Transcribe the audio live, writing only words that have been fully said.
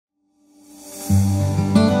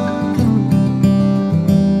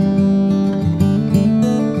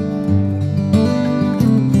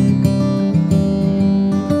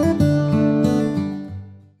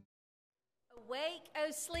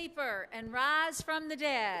rise from the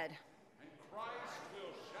dead. And Christ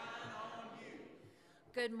will shine on you.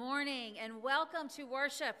 Good morning and welcome to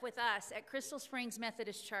worship with us at Crystal Springs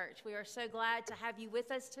Methodist Church. We are so glad to have you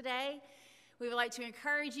with us today. We would like to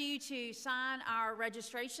encourage you to sign our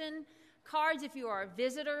registration cards. If you are a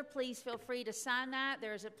visitor, please feel free to sign that.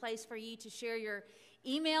 There's a place for you to share your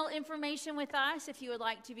email information with us if you would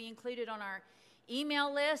like to be included on our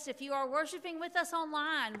email list. If you are worshiping with us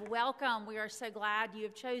online, welcome. We are so glad you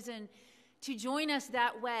have chosen to join us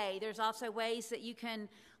that way. There's also ways that you can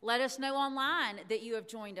let us know online that you have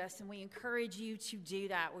joined us, and we encourage you to do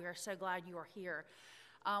that. We are so glad you are here.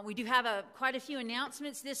 We do have quite a few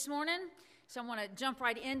announcements this morning, so I want to jump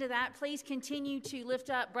right into that. Please continue to lift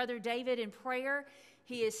up Brother David in prayer.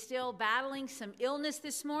 He is still battling some illness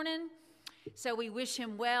this morning, so we wish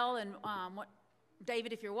him well. And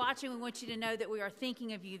David, if you're watching, we want you to know that we are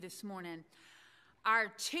thinking of you this morning.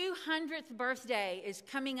 Our 200th birthday is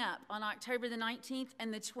coming up on October the 19th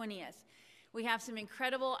and the 20th. We have some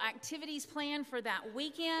incredible activities planned for that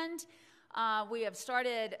weekend. We have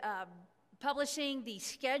started publishing the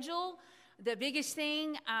schedule. The biggest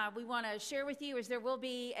thing we want to share with you is there will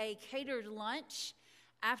be a catered lunch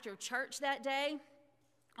after church that day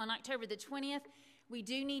on October the 20th. We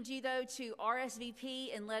do need you, though, to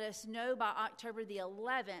RSVP and let us know by October the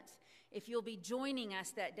 11th if you'll be joining us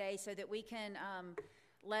that day so that we can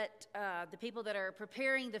let the people that are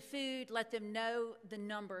preparing the food, let them know the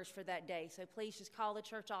numbers for that day. So please just call the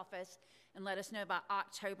church office and let us know by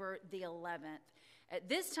October the 11th. At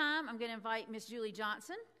this time, I'm going to invite Miss Julie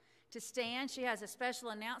Johnson to stand. She has a special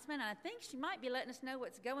announcement, and I think she might be letting us know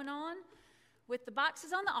what's going on with the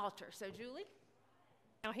boxes on the altar. So, Julie.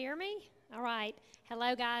 Y'all hear me? All right.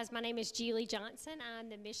 Hello, guys. My name is Julie Johnson. I'm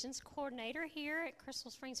the missions coordinator here at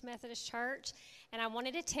Crystal Springs Methodist Church, and I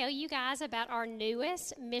wanted to tell you guys about our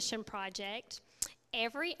newest mission project.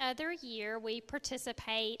 Every other year, we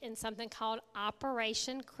participate in something called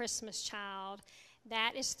Operation Christmas Child.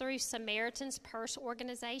 That is through Samaritan's Purse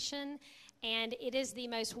organization, and it is the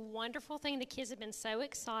most wonderful thing. The kids have been so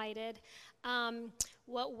excited.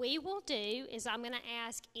 What we will do is I'm going to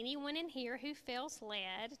ask anyone in here who feels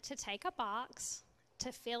led to take a box,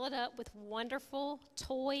 to fill it up with wonderful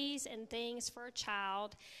toys and things for a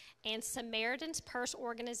child, and Samaritan's Purse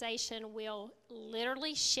organization will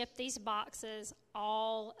literally ship these boxes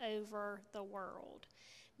all over the world.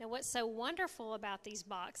 Now, what's so wonderful about these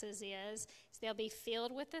boxes is they'll be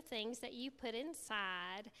filled with the things that you put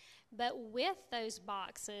inside, but with those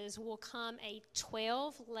boxes will come a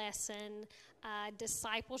 12-lesson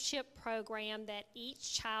discipleship program that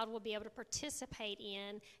each child will be able to participate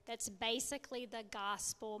in that's basically the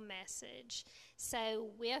gospel message.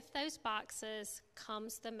 So with those boxes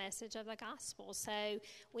comes the message of the gospel. So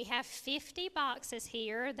we have 50 boxes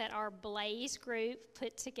here that our Blaze group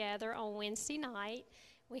put together on Wednesday night.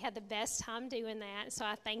 We had the best time doing that, so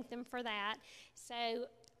I thank them for that. So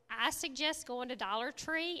I suggest going to Dollar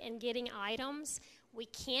Tree and getting items. We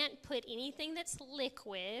can't put anything that's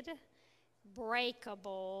liquid,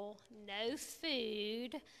 breakable, no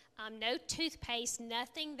food, no toothpaste,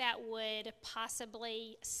 nothing that would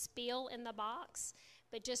possibly spill in the box,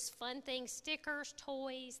 but just fun things, stickers,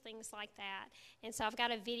 toys, things like that. And so I've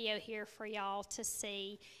got a video here for y'all to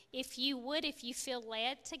see. If you feel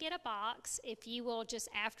led to get a box, if you will just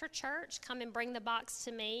after church come and bring the box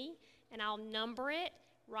to me, and I'll number it,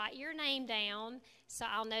 write your name down so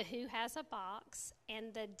I'll know who has a box.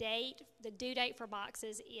 And the due date for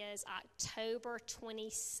boxes is October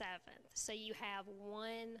 27th. So you have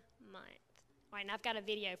 1 month. All right, and I've got a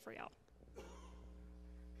video for y'all.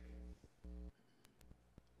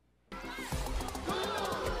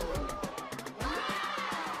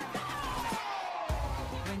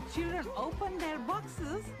 When children open their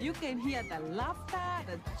boxes, you can hear the laughter,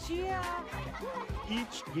 the cheer.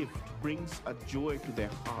 Each gift brings a joy to their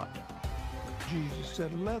heart. Jesus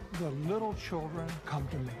said, "Let the little children come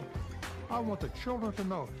to me." I want the children to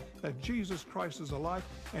know that Jesus Christ is alive,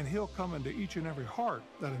 and he'll come into each and every heart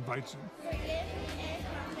that invites him.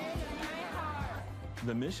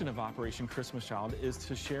 The mission of Operation Christmas Child is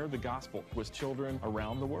to share the gospel with children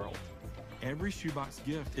around the world. Every shoebox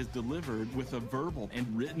gift is delivered with a verbal and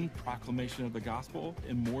written proclamation of the gospel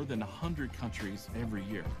in more than 100 countries every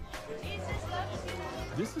year.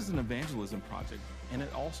 This is an evangelism project, and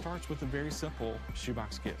it all starts with a very simple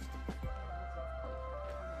shoebox gift.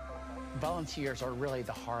 Volunteers are really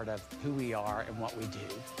the heart of who we are and what we do.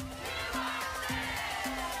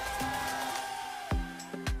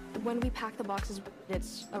 When we pack the boxes,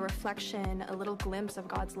 it's a reflection, a little glimpse of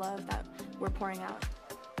God's love that we're pouring out.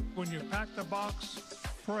 When you pack the box,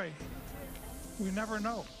 pray. We never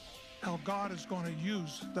know. how God is going to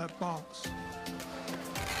use that box.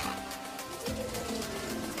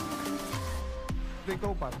 They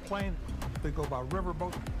go by plane, they go by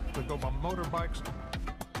riverboat, they go by motorbikes.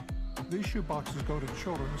 These shoe boxes go to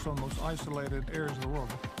children in some of the most isolated areas of the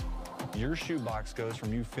world. Your shoebox goes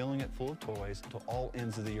from you filling it full of toys to all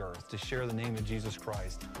ends of the earth to share the name of Jesus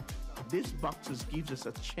Christ. These boxes gives us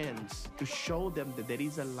a chance to show them that there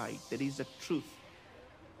is a light, there is a truth.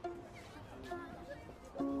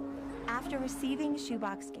 After receiving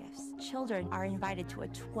shoebox gifts, children are invited to a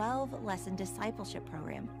 12-lesson discipleship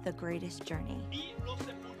program, The Greatest Journey.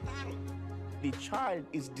 The child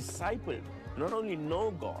is discipled, not only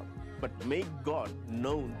know God, but make God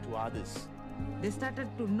known to others. They started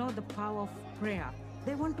to know the power of prayer.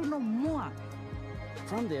 They want to know more.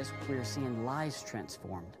 From this, we are seeing lives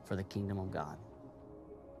transformed for the kingdom of God.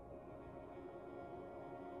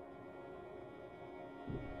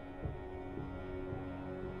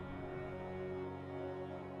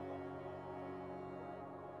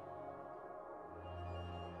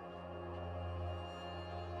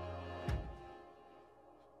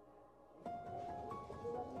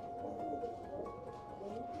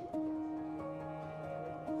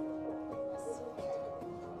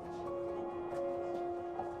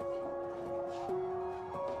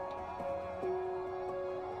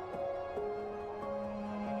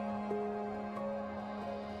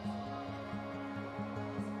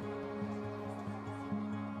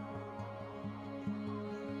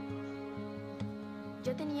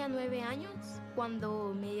 Yo tenía 9 años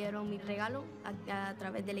cuando me dieron mi regalo a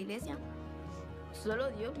través de la iglesia. Solo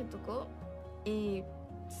Dios me tocó y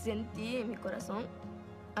sentí en mi corazón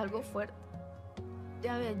algo fuerte.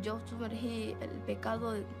 Ya ves, yo sumergí el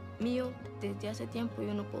pecado mío desde hace tiempo y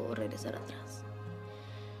yo no puedo regresar atrás.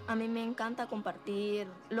 A mí me encanta compartir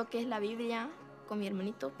lo que es la Biblia con mi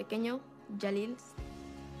hermanito pequeño, Yalil.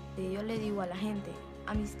 Yo le digo a la gente,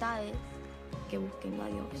 amistades, que busquen a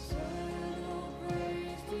Dios.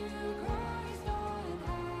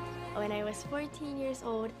 When I was 14 years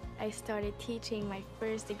old, I started teaching my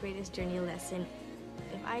first The Greatest Journey lesson.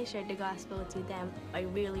 If I shared the gospel to them, I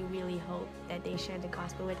really, really hope that they share the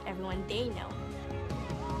gospel with everyone they know.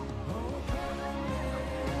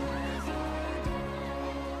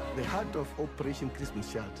 The heart of Operation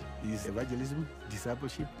Christmas Child is evangelism,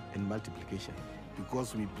 discipleship, and multiplication.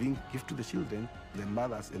 Because we bring gift to the children, the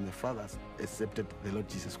mothers and the fathers accepted the Lord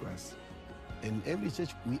Jesus Christ. In every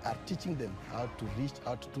church, we are teaching them how to reach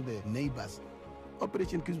out to the neighbors.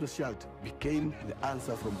 Operation Christmas Child became the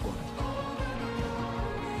answer from God.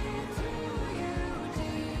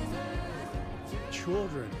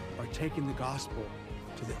 Children are taking the gospel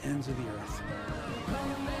to the ends of the earth.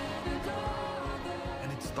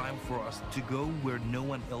 And it's time for us to go where no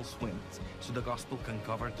one else went, so the gospel can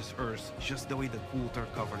cover this earth just the way that water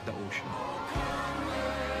covered the ocean.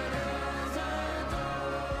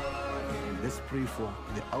 Let's pray for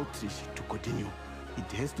the outreach to continue.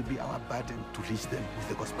 It has to be our burden to reach them with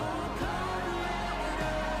the gospel.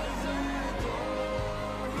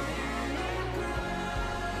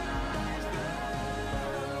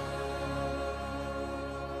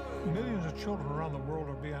 Millions of children around the world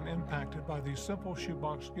are being impacted by these simple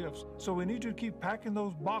shoebox gifts. So we need to keep packing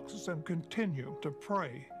those boxes and continue to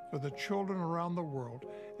pray for the children around the world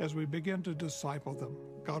as we begin to disciple them.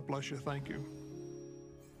 God bless you. Thank you.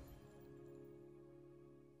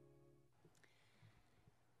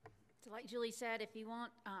 Like Julie said, if you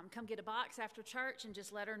want, come get a box after church and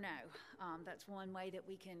just let her know. That's one way that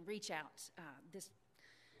we can reach out this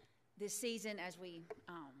season as we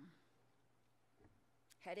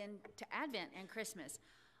head into Advent and Christmas.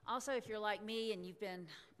 Also, if you're like me and you've been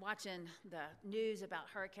watching the news about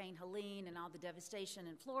Hurricane Helene and all the devastation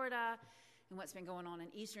in Florida and what's been going on in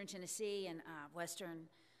eastern Tennessee and western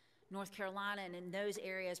North Carolina and in those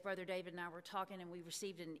areas, Brother David and I were talking, and we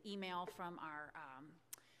received an email from our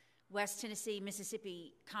West Tennessee,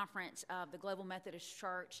 Mississippi Conference of the Global Methodist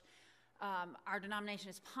Church. Our denomination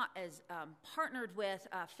is partnered with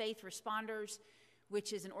Faith Responders,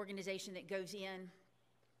 which is an organization that goes in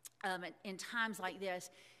times like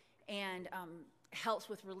this and helps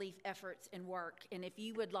with relief efforts and work. And if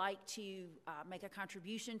you would like to make a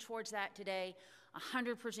contribution towards that today,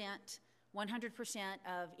 100%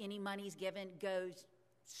 of any monies given goes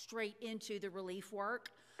straight into the relief work.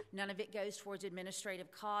 None of it goes towards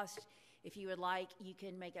administrative costs. If you would like, you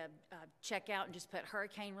can make a check out and just put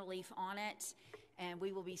hurricane relief on it, and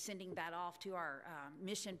we will be sending that off to our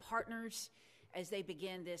mission partners as they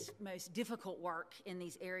begin this most difficult work in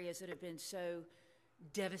these areas that have been so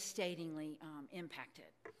devastatingly impacted.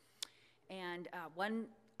 And one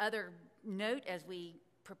other note as we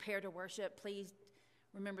prepare to worship, please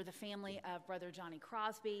remember the family of Brother Johnny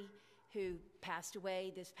Crosby, who passed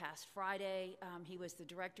away this past Friday. He was the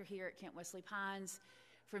director here at Kent Wesley Pines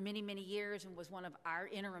for many, many years and was one of our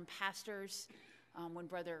interim pastors when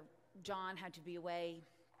Brother John had to be away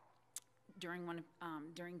during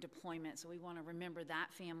deployment. So we want to remember that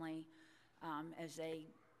family as they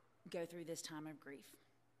go through this time of grief.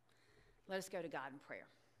 Let us go to God in prayer.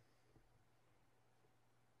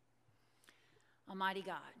 Almighty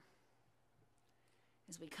God,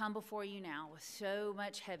 as we come before you now with so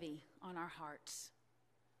much heavy on our hearts,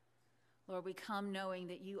 Lord, we come knowing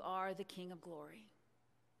that you are the King of glory,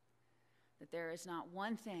 that there is not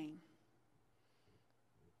one thing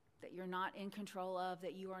that you're not in control of,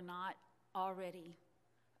 that you are not already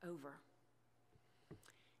over.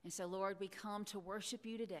 And so, Lord, we come to worship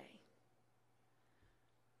you today,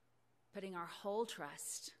 putting our whole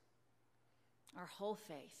trust, our whole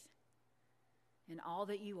faith in all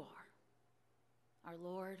that you are, our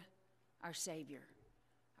Lord, our Savior,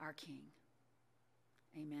 our King.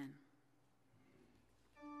 Amen.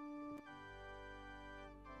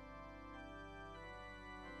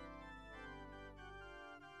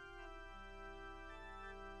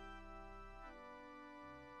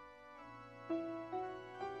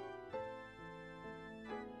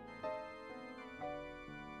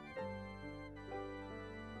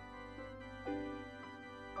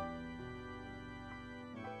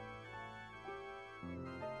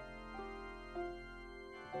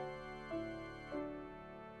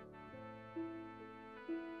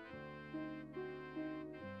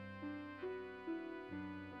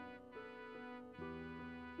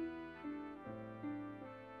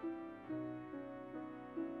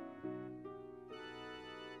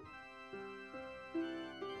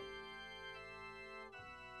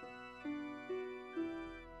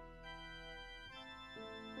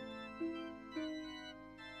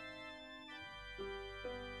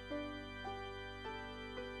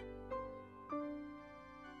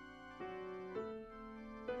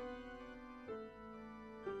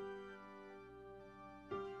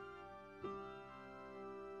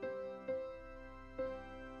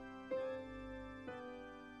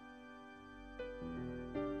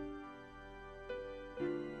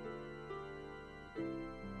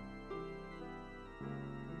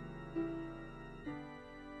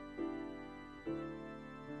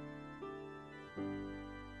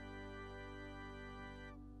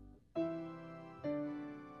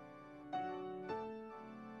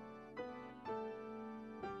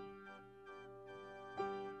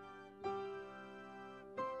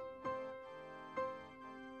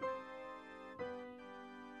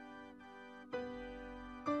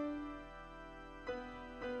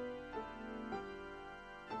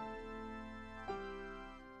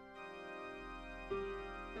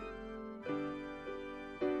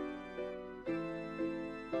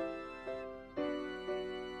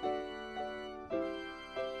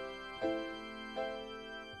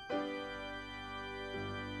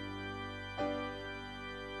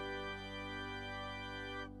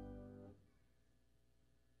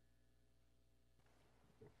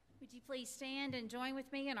 Would you please stand and join with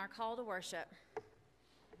me in our call to worship?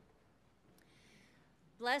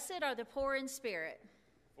 Blessed are the poor in spirit,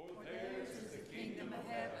 for theirs is the kingdom of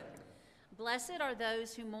heaven. Blessed are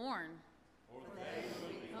those who mourn, For they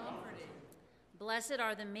will be comforted. Blessed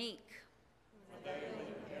are the meek, For they will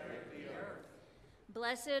inherit the earth.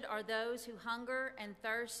 Blessed are those who hunger and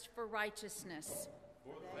thirst for righteousness,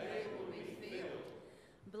 For they will be filled.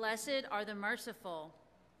 Blessed are the merciful,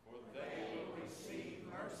 For they will receive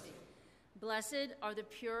mercy. Blessed are the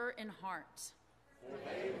pure in heart, For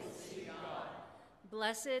they will see God.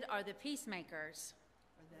 Blessed are the peacemakers,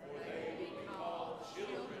 For they will be called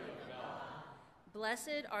children of God.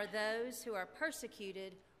 Blessed are those who are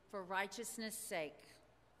persecuted for righteousness' sake.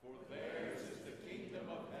 For theirs is the kingdom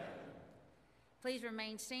of heaven. Please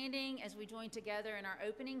remain standing as we join together in our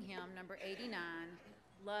opening hymn, number 89,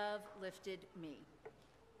 Love Lifted Me.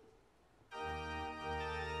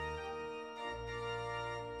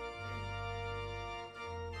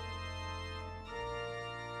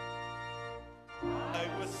 I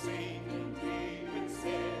was singing deep in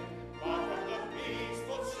sin, far from the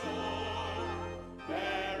peaceful shore,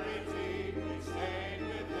 very deeply stained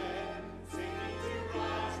within, seeking to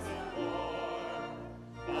rise no more.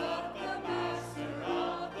 But the master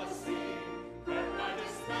of the sea heard my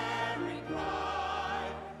despairing cry.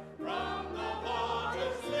 From the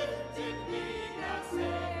waters lifted me, God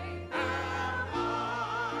saying, am I?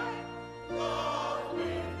 Love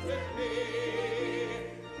lifted me,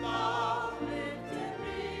 love lifted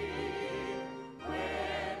me,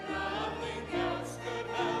 when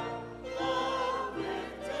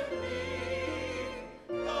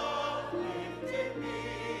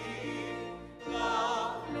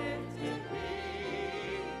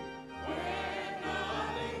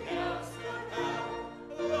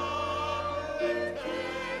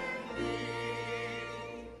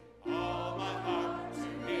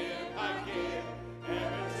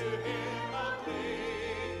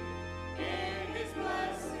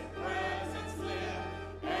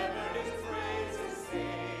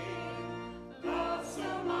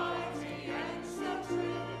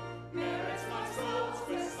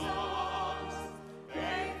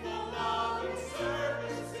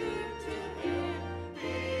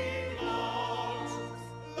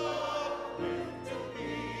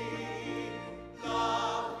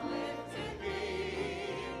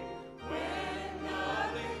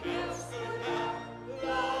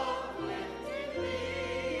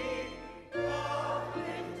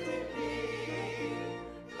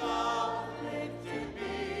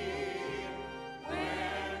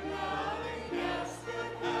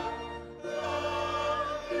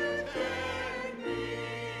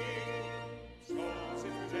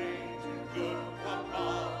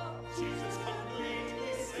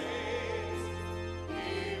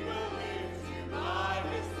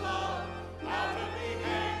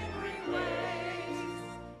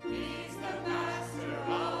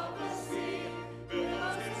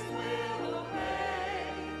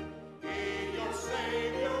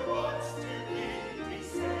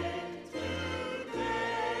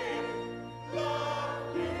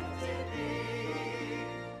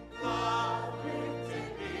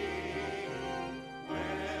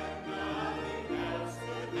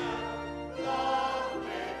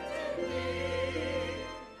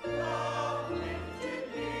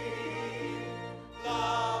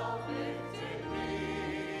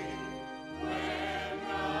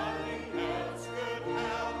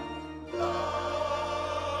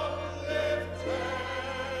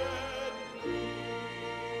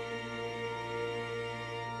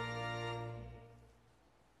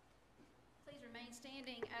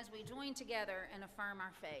as we join together and affirm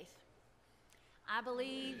our faith. I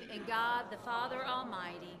believe in God, the Father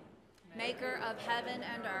Almighty, maker of heaven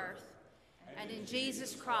and earth, and in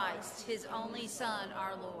Jesus Christ, his only Son,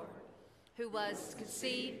 our Lord, who was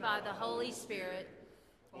conceived by the Holy Spirit,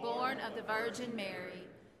 born of the Virgin Mary,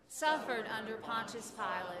 suffered under Pontius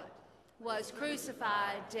Pilate, was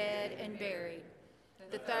crucified, dead, and buried.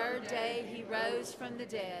 The third day he rose from the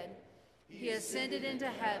dead. He ascended into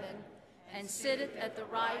heaven and sitteth at the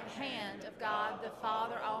right hand of God the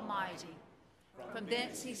Father Almighty. From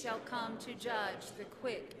thence he shall come to judge the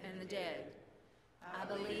quick and the dead. I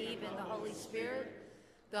believe in the Holy Spirit,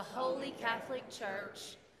 the Holy Catholic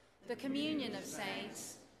Church, the communion of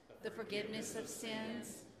saints, the forgiveness of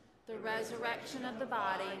sins, the resurrection of the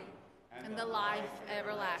body, and the life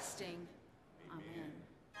everlasting. Amen.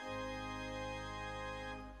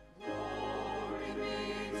 Glory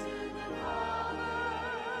be to the Father,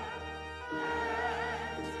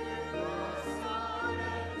 and to the Son,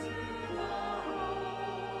 and to the Holy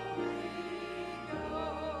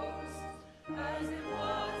Ghost, as it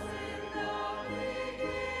was in the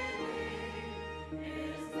beginning,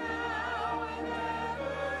 is now, and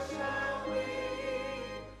ever shall be,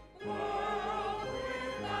 world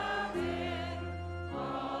without end.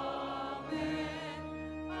 Amen.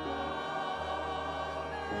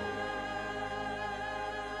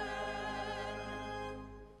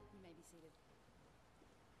 You may be seated.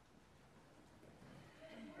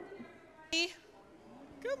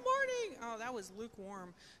 Good morning. Oh, that was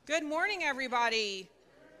lukewarm. Good morning, everybody.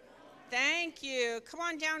 Thank you. Come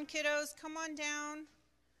on down, kiddos. Come on down.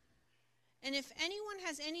 And if anyone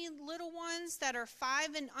has any little ones that are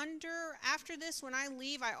 5 and under, after this, when I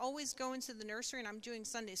leave, I always go into the nursery, and I'm doing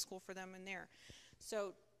Sunday school for them in there.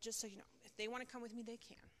 So just so you know, if they want to come with me, they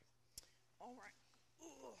can. All right.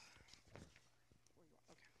 Ugh. Okay, there you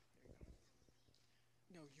go.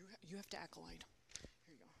 No, you have to acolyte.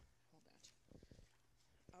 Here you go.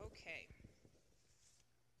 Hold that. Okay.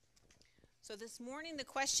 So this morning the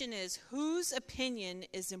question is, whose opinion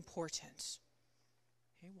is important?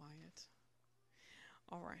 Hey, Wyatt.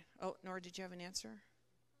 All right. Oh, Nora, did you have an answer?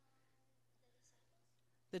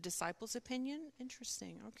 The disciples' opinion?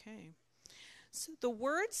 Interesting. Okay. So the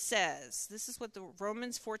word says, this is what the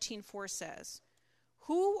Romans 14:4 says,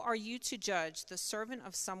 "Who are you to judge the servant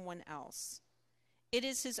of someone else? It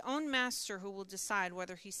is his own master who will decide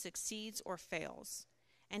whether he succeeds or fails.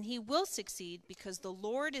 And he will succeed because the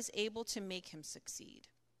Lord is able to make him succeed."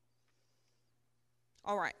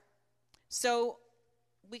 All right. So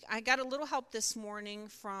I got a little help this morning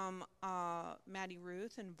from Maddie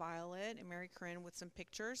Ruth and Violet and Mary Corinne with some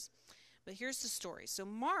pictures. But here's the story. So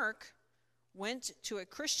Mark went to a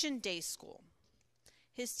Christian day school.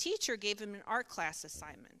 His teacher gave him an art class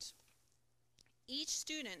assignment. Each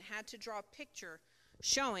student had to draw a picture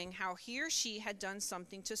showing how he or she had done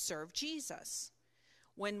something to serve Jesus.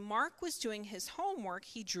 When Mark was doing his homework,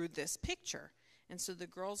 he drew this picture. And so the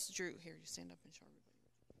girls drew, here, you stand up and show everybody.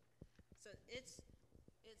 So it's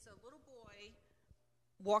a little boy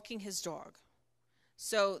walking his dog.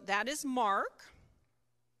 So that is Mark.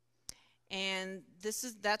 And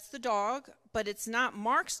that's the dog, but it's not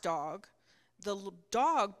Mark's dog. The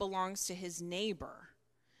dog belongs to his neighbor.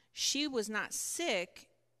 She was not sick,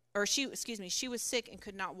 or she was sick and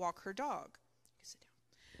could not walk her dog.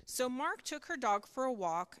 So Mark took her dog for a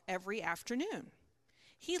walk every afternoon.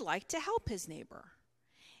 He liked to help his neighbor.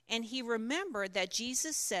 And he remembered that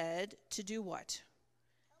Jesus said to do what?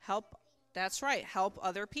 Help. That's right, help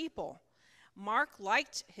other people. Mark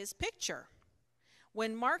liked his picture.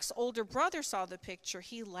 When Mark's older brother saw the picture,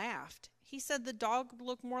 he laughed. He said the dog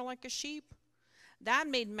looked more like a sheep. That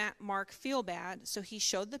made Mark feel bad, so he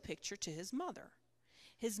showed the picture to his mother.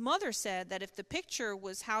 His mother said that if the picture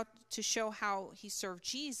was how to show how he served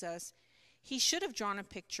Jesus, he should have drawn a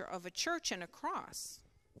picture of a church and a cross.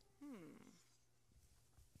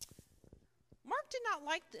 Mark did not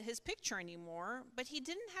like his picture anymore, but he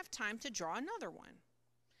didn't have time to draw another one.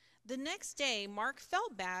 The next day, Mark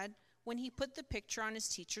felt bad when he put the picture on his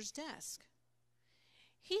teacher's desk.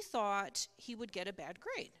 He thought he would get a bad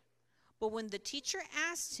grade. But when the teacher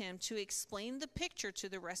asked him to explain the picture to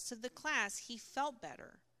the rest of the class, he felt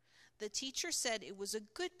better. The teacher said it was a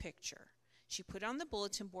good picture. She put it on the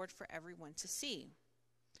bulletin board for everyone to see.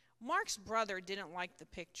 Mark's brother didn't like the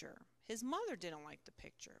picture. His mother didn't like the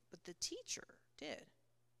picture, but the teacher did.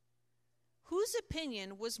 Whose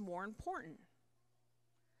opinion was more important?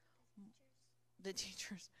 The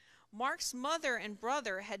teacher's. Mark's mother and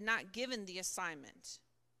brother had not given the assignment.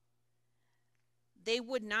 They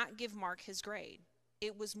would not give Mark his grade.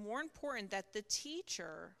 It was more important that the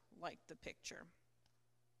teacher liked the picture.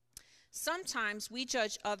 Sometimes we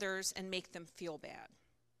judge others and make them feel bad.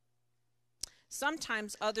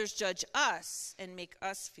 Sometimes others judge us and make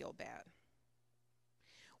us feel bad.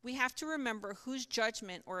 We have to remember whose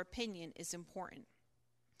judgment or opinion is important.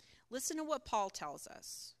 Listen to what Paul tells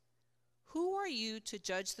us. Who are you to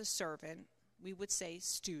judge the servant? We would say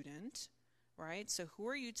student, right? So who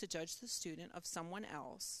are you to judge the student of someone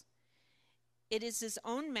else? It is his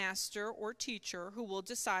own master or teacher who will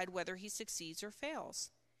decide whether he succeeds or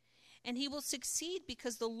fails. And he will succeed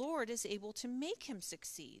because the Lord is able to make him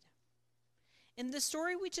succeed. In the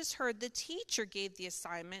story we just heard, the teacher gave the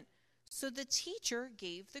assignment, so the teacher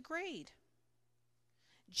gave the grade.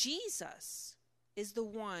 Jesus is the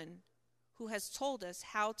one who has told us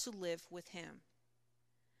how to live with him.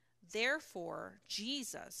 Therefore,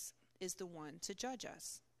 Jesus is the one to judge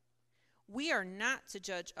us. We are not to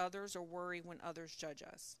judge others or worry when others judge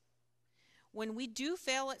us. When we do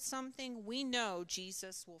fail at something, we know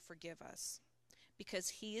Jesus will forgive us because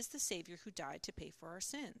he is the Savior who died to pay for our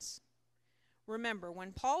sins. Remember,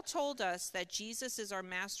 when Paul told us that Jesus is our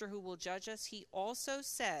master who will judge us, he also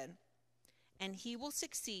said, and he will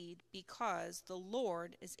succeed because the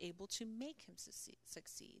Lord is able to make him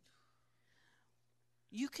succeed.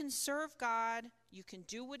 You can serve God. You can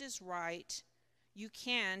do what is right. You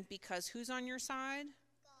can because who's on your side?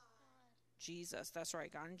 Jesus. That's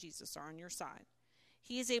right. God and Jesus are on your side.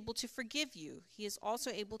 He is able to forgive you. He is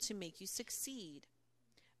also able to make you succeed.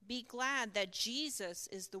 Be glad that Jesus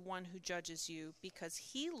is the one who judges you because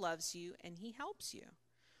he loves you and he helps you.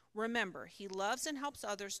 Remember, he loves and helps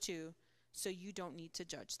others too, so you don't need to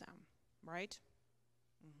judge them, right?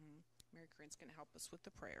 Mary Corinne's going to help us with the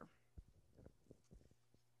prayer.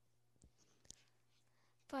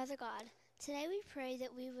 Father God, today we pray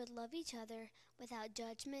that we would love each other without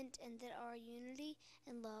judgment and that our unity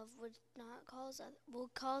and love will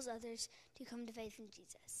cause others to come to faith in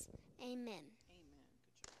Jesus. Amen.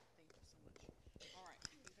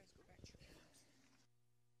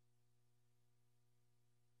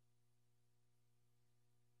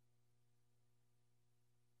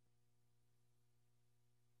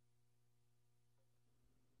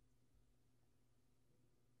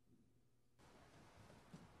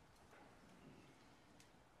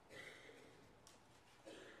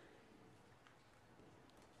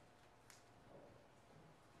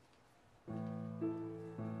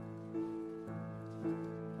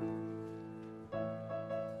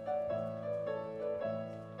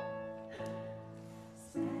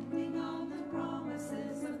 Standing on the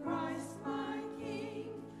promises of Christ my King,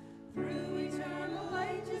 through eternal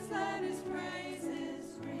ages let his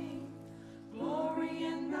praises ring. Glory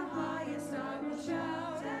in the highest I will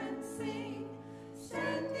shout and sing,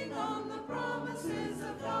 standing on the promises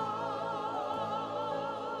of God.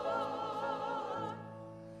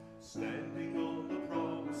 Standing on the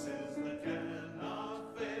promises that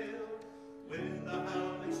cannot fail, when the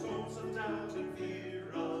howling storms of doubt and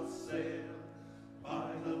fear assail,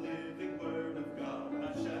 by the living word of God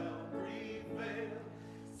I shall prevail,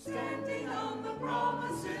 standing on the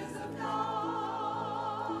promises of God.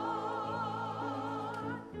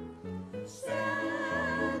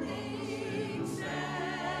 Standing,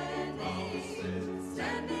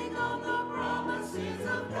 standing on the promises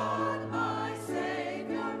of God, my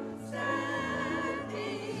Savior. Standing,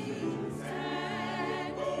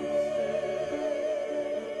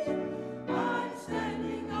 I'm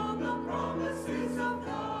standing on the promises of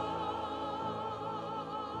God.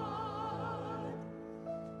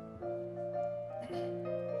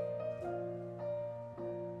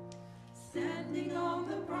 Standing on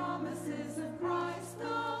the promises of Christ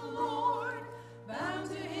the Lord, bound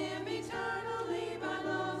to him eternally by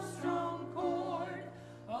love's strong cord,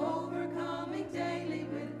 overcoming daily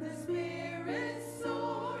with the Spirit's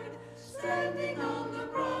sword, standing on the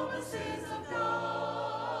promises of God.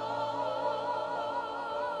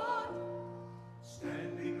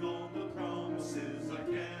 Standing on the promises I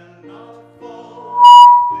cannot fall,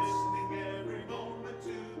 listening every moment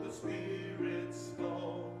to the Spirit's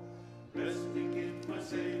call, resting in my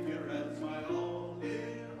Savior as my all.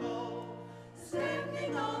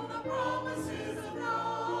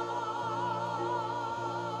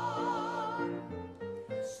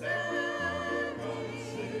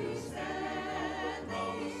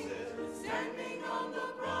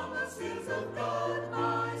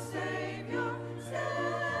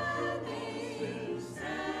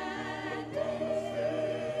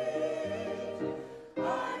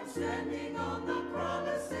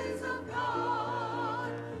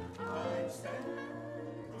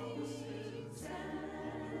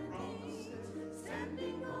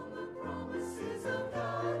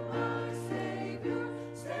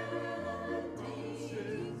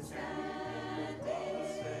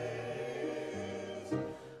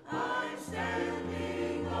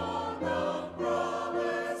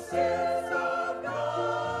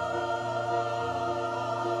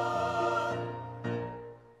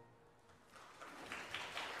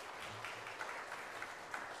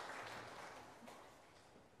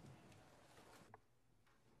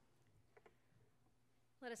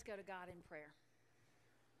 Let us go to God in prayer.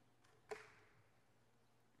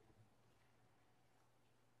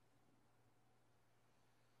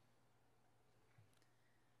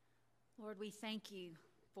 Lord, we thank you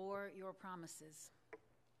for your promises.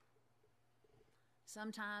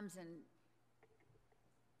 Sometimes, and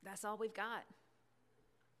that's all we've got.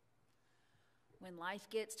 When life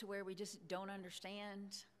gets to where we just don't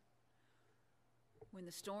understand, when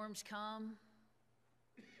the storms come,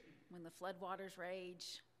 when the floodwaters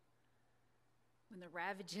rage, when the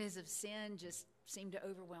ravages of sin just seem to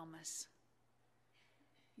overwhelm us,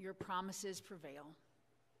 your promises prevail.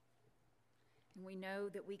 And we know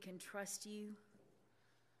that we can trust you,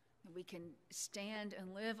 that we can stand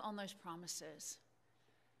and live on those promises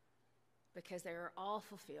because they are all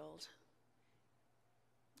fulfilled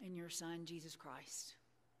in your Son, Jesus Christ.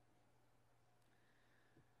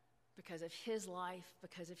 Because of his life,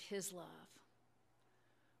 because of his love,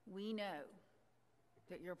 we know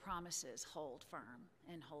that your promises hold firm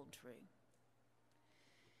and hold true.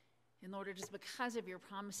 And Lord, it is because of your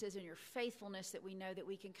promises and your faithfulness that we know that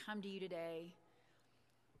we can come to you today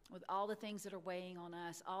with all the things that are weighing on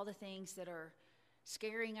us, all the things that are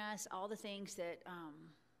scaring us, all the things that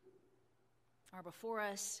are before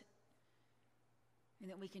us, and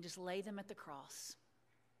that we can just lay them at the cross,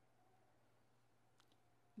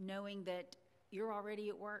 knowing that you're already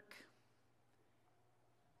at work,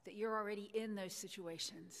 that you're already in those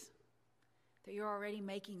situations, that you're already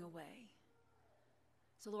making a way.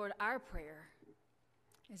 So Lord, our prayer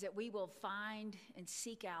is that we will find and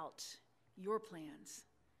seek out your plans,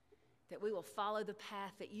 that we will follow the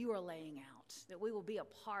path that you are laying out, that we will be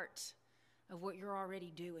a part of what you're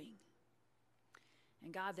already doing.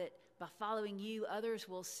 And God, that by following you, others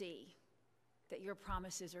will see that your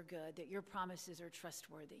promises are good, that your promises are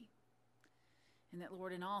trustworthy. And that,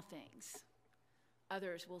 Lord, in all things,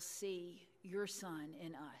 others will see your Son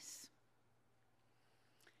in us.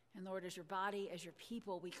 And Lord, as your body, as your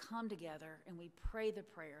people, we come together and we pray the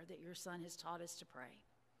prayer that your Son has taught us to pray.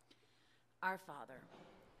 Our Father,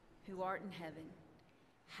 who art in heaven,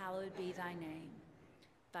 hallowed be thy name.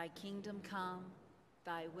 Thy kingdom come,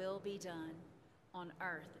 thy will be done, on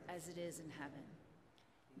earth as it is in heaven.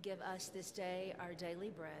 Give us this day our daily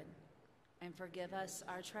bread, and forgive us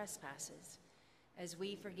our trespasses, as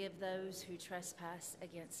we forgive those who trespass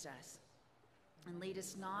against us. And lead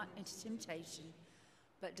us not into temptation,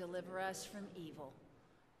 but deliver us from evil.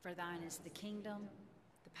 For thine is the kingdom,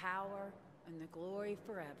 the power, and the glory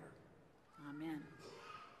forever. Amen.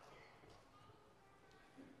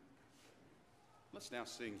 Let's now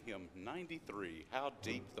sing hymn 93, How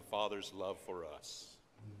Deep the Father's Love for Us.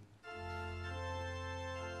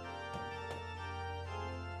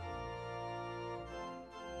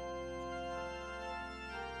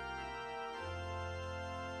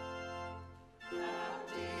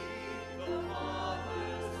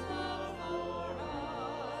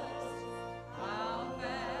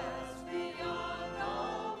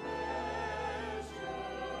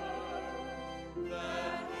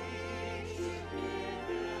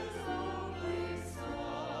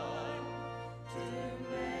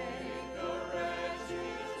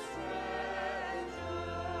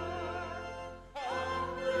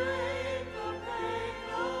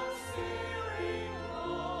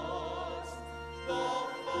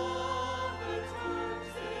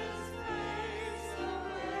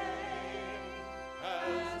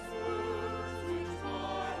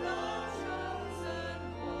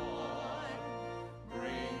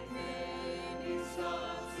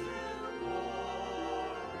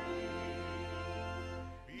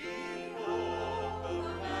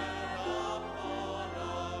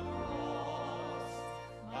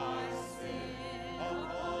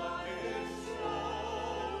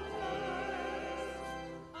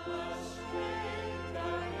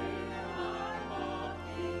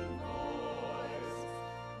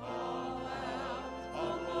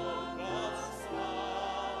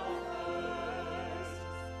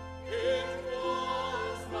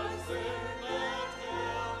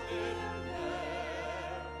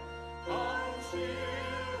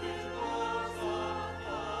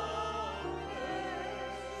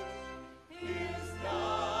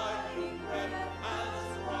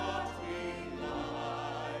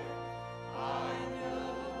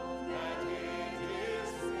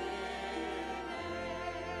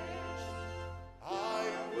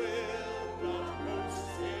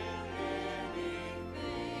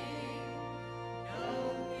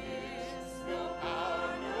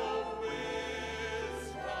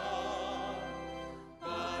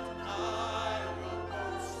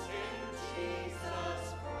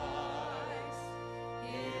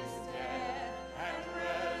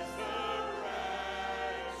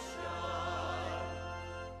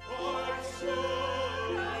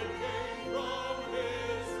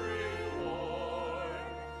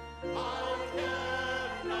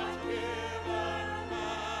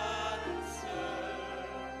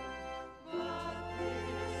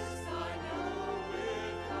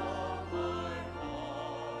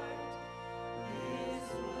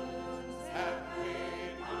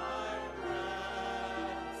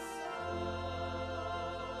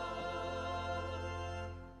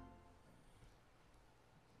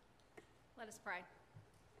 Let us pray.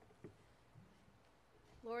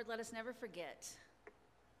 Lord, let us never forget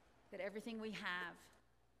that everything we have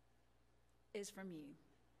is from you.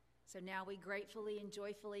 So now we gratefully and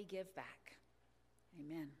joyfully give back.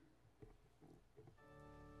 Amen.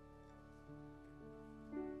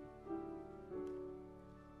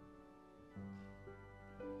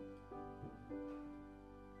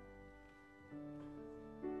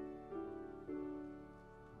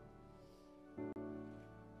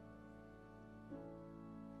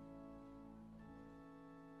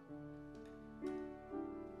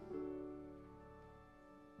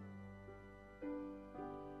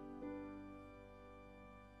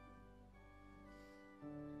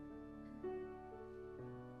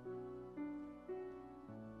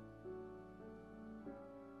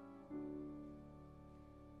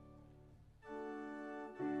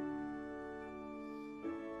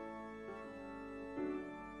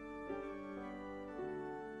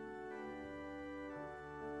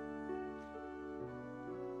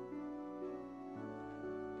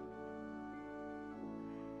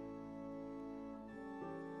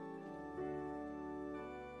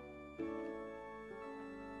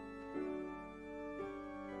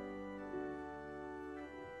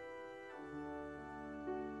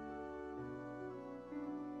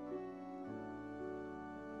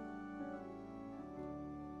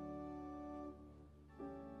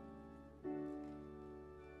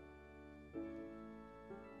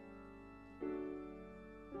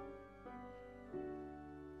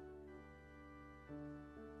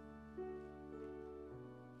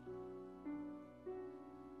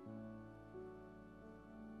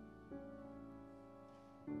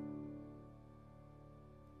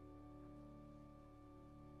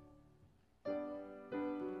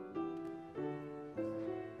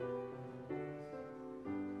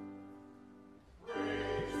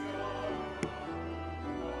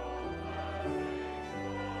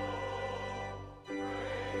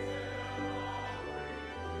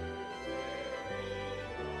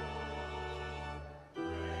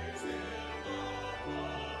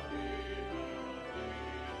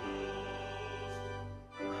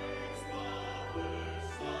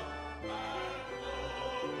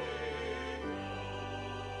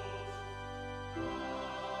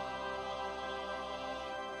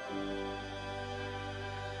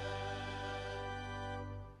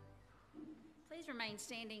 Please remain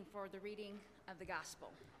standing for the reading of the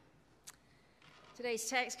gospel. Today's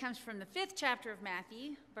text comes from the 5th chapter of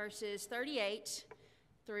Matthew, verses 38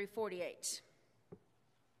 through 48.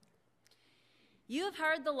 You have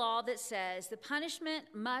heard the law that says the punishment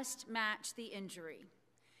must match the injury,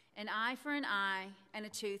 an eye for an eye and a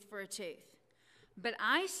tooth for a tooth. But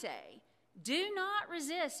I say, do not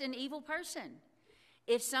resist an evil person.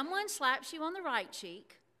 If someone slaps you on the right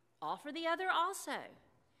cheek, offer the other also.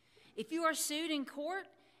 If you are sued in court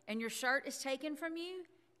and your shirt is taken from you,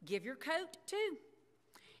 give your coat too.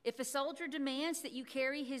 If a soldier demands that you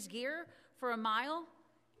carry his gear for a mile,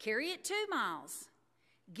 carry it 2 miles.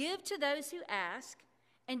 Give to those who ask,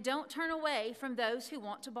 and don't turn away from those who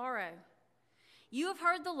want to borrow. You have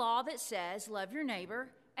heard the law that says, love your neighbor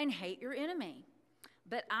and hate your enemy.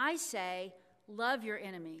 But I say, love your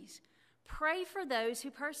enemies. Pray for those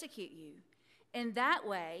who persecute you. In that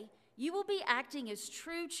way, you will be acting as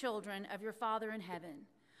true children of your Father in heaven,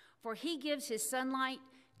 for he gives his sunlight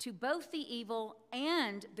to both the evil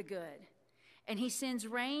and the good, and he sends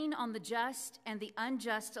rain on the just and the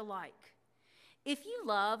unjust alike. If you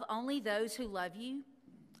love only those who love you,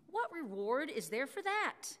 what reward is there for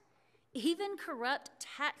that? Even corrupt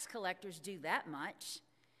tax collectors do that much.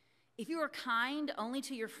 If you are kind only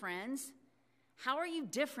to your friends, how are you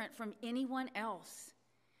different from anyone else?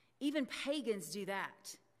 Even pagans do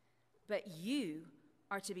that. But you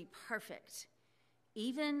are to be perfect,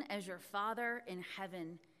 even as your Father in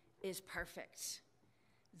heaven is perfect.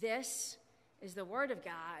 This is the word of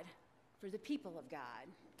God for the people of God.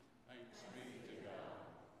 Thanks be to God.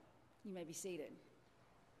 You may be seated.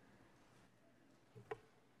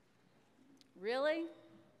 Really?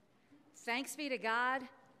 Thanks be to God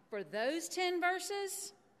for those 10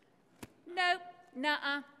 verses? Nope,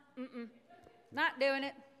 nuh-uh, not doing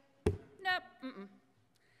it. Nope,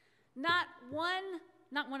 Not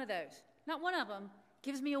one of those. Not one of them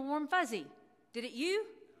gives me a warm fuzzy. Did it you?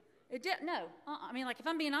 It did. No. I mean, like, if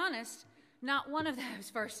I'm being honest, not one of those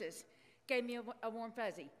verses gave me a warm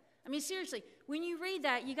fuzzy. I mean, seriously, when you read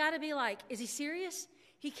that, you got to be like, is he serious?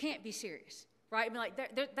 He can't be serious, right? I mean, like,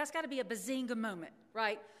 that's got to be a bazinga moment,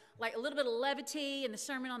 right? Like a little bit of levity in the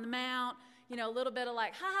Sermon on the Mount, you know, a little bit of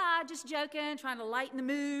like, ha-ha, just joking, trying to lighten the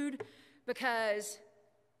mood, because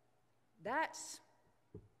that's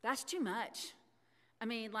too much. I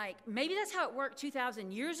mean, like, maybe that's how it worked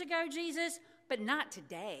 2,000 years ago, Jesus, but not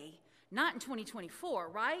today, not in 2024,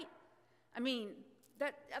 right? I mean,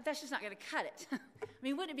 that's just not going to cut it. I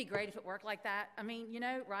mean, wouldn't it be great if it worked like that? I mean,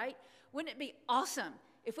 right? Wouldn't it be awesome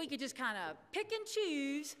if we could just kind of pick and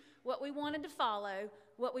choose what we wanted to follow,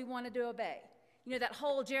 what we wanted to obey? That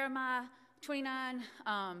whole Jeremiah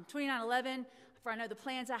 29:11, for I know the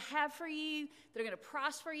plans I have for you, they're going to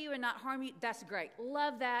prosper you and not harm you. That's great.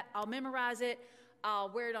 Love that. I'll memorize it. I'll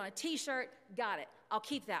wear it on a t-shirt. Got it. I'll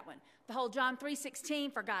keep that one. The whole John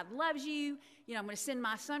 3:16, for God loves you. I'm going to send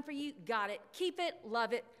my son for you. Got it. Keep it.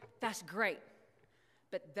 Love it. That's great.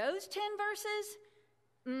 But those 10 verses,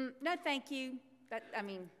 no thank you.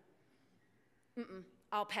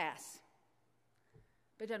 I'll pass.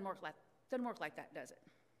 But it doesn't work like that, does it?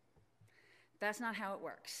 That's not how it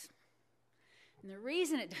works. And the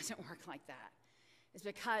reason it doesn't work like that is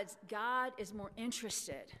because God is more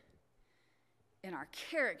interested in our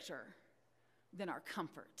character than our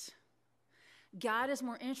comfort. God is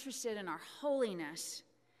more interested in our holiness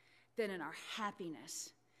than in our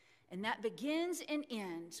happiness. And that begins and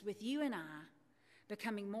ends with you and I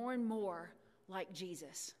becoming more and more like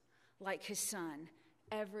Jesus, like his son,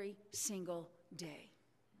 every single day.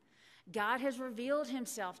 God has revealed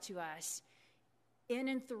himself to us in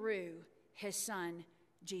and through his son,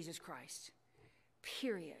 Jesus Christ.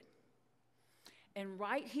 Period. And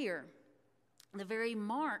right here, the very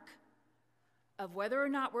mark of whether or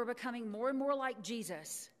not we're becoming more and more like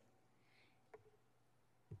Jesus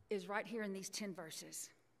is right here in these 10 verses.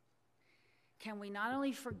 Can we not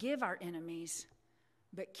only forgive our enemies,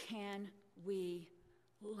 but can we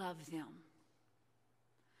love them?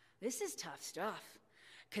 This is tough stuff,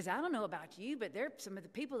 because I don't know about you, but there are some of the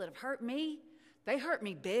people that have hurt me. They hurt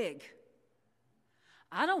me big.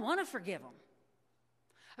 I don't want to forgive them.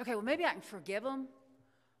 Okay, well, maybe I can forgive them,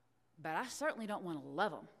 but I certainly don't want to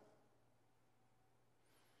love them.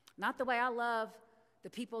 Not the way I love the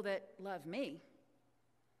people that love me.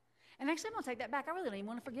 And actually, I'm going to take that back. I really don't even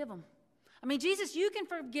want to forgive them. I mean, Jesus, you can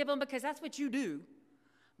forgive them because that's what you do,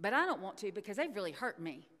 but I don't want to because they've really hurt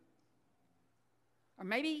me. Or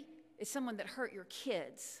maybe it's someone that hurt your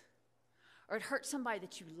kids, or it hurt somebody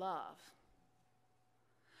that you love.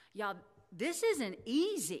 Y'all, this isn't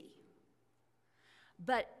easy.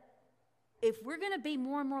 But if we're going to be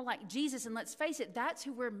more and more like Jesus, and let's face it, that's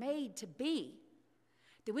who we're made to be,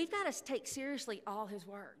 then we've got to take seriously all his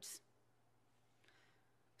words.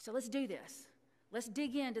 So let's do this. Let's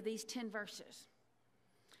dig into these 10 verses.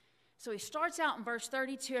 So he starts out in verse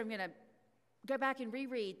 32. I'm going to go back and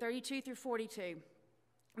reread 32 through 42.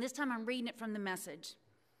 This time I'm reading it from the Message.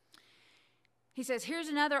 He says, here's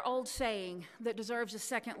another old saying that deserves a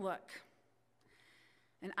second look.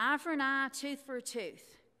 An eye for an eye, tooth for a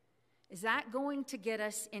tooth. Is that going to get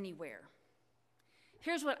us anywhere?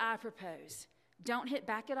 Here's what I propose. Don't hit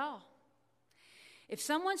back at all. If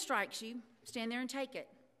someone strikes you, stand there and take it.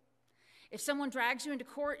 If someone drags you into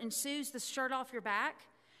court and sews the shirt off your back,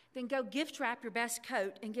 then go gift wrap your best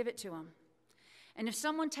coat and give it to them. And if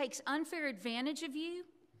someone takes unfair advantage of you,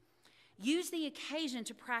 use the occasion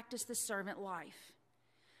to practice the servant life.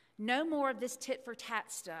 No more of this tit for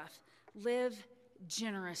tat stuff. Live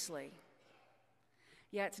generously.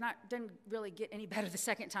 Yeah, doesn't really get any better the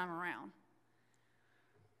second time around.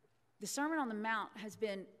 The Sermon on the Mount has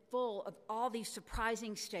been full of all these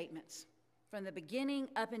surprising statements from the beginning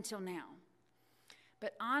up until now.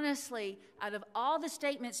 But honestly, out of all the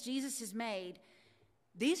statements Jesus has made,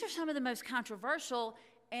 these are some of the most controversial,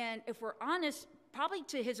 and if we're honest, probably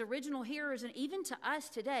to his original hearers and even to us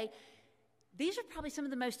today, these are probably some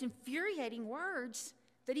of the most infuriating words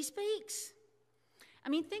that he speaks. I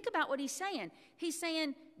mean, think about what he's saying. He's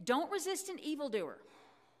saying, don't resist an evildoer.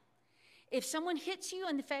 If someone hits you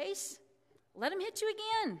in the face, let him hit you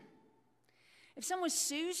again. If someone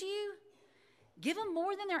sues you, give them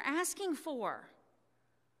more than they're asking for.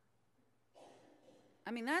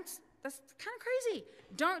 I mean, that's kind of crazy.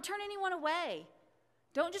 Don't turn anyone away.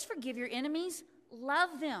 Don't just forgive your enemies.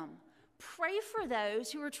 Love them. Pray for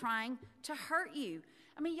those who are trying to hurt you.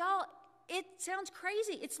 I mean, y'all, it sounds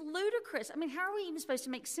crazy. It's ludicrous. I mean, how are we even supposed to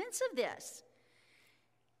make sense of this?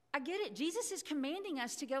 I get it. Jesus is commanding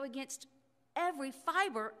us to go against every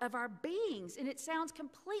fiber of our beings, and it sounds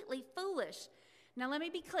completely foolish. Now, let me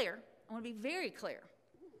be clear. I want to be very clear.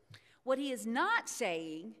 What he is not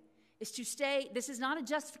saying is to stay, this is not a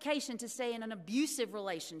justification to stay in an abusive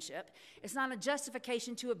relationship. It's not a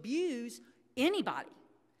justification to abuse anybody,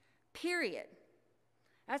 period.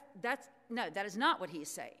 That is not what he is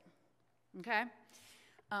saying, okay?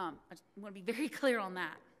 I want to be very clear on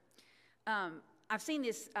that. I've seen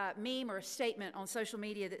this meme or a statement on social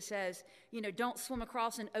media that says, don't swim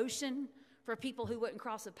across an ocean for people who wouldn't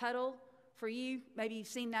cross a puddle for you. Maybe you've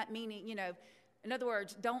seen that meaning, in other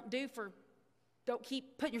words, don't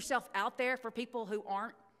keep putting yourself out there for people who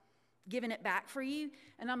aren't giving it back for you.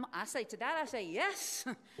 And I say to that, yes.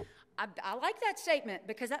 I like that statement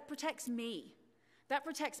because that protects me. That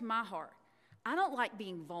protects my heart. I don't like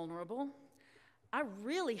being vulnerable. I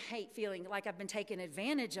really hate feeling like I've been taken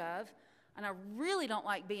advantage of, and I really don't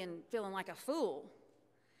like feeling like a fool.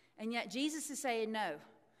 And yet Jesus is saying, no,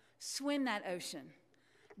 swim that ocean.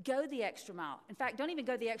 Go the extra mile. In fact, don't even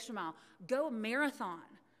go the extra mile. Go a marathon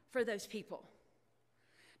for those people.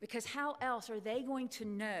 Because how else are they going to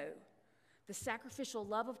know the sacrificial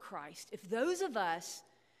love of Christ if those of us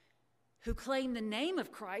who claim the name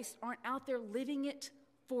of Christ aren't out there living it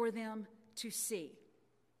for them to see?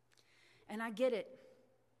 And I get it.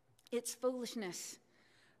 It's foolishness.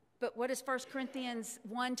 But what does 1 Corinthians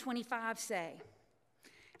 1:25 say?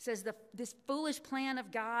 It says, this foolish plan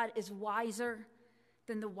of God is wiser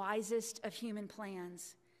than the wisest of human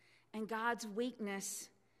plans, and God's weakness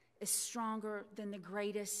is stronger than the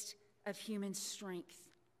greatest of human strength.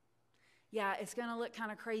 Yeah, it's going to look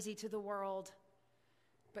kind of crazy to the world,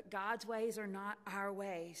 but God's ways are not our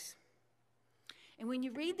ways. And when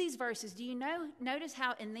you read these verses, do you notice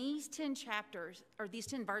how in these 10 chapters, or these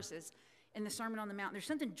 10 verses in the Sermon on the Mount, there's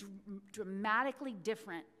something dramatically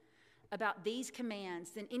different about these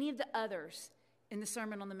commands than any of the others in the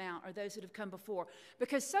Sermon on the Mount or those that have come before?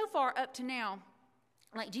 Because so far up to now,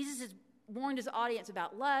 like Jesus has warned his audience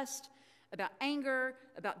about lust, about anger,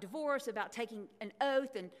 about divorce, about taking an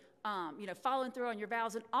oath and following through on your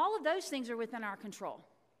vows, and all of those things are within our control.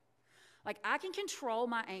 Like, I can control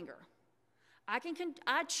my anger.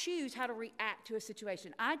 I choose how to react to a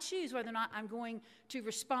situation. I choose whether or not I'm going to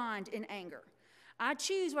respond in anger. I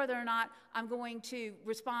choose whether or not I'm going to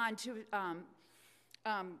respond to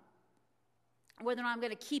whether or not I'm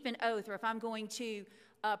going to keep an oath, or if I'm going to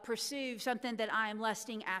pursue something that I am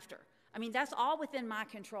lusting after. I mean, that's all within my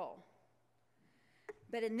control.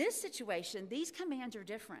 But in this situation, these commands are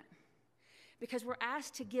different because we're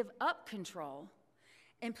asked to give up control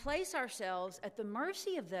and place ourselves at the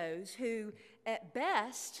mercy of those who, at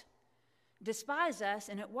best, despise us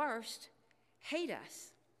and at worst, hate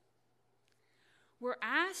us. We're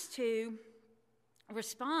asked to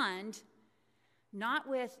respond not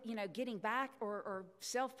with, getting back or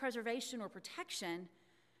self-preservation or protection,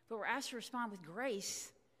 but we're asked to respond with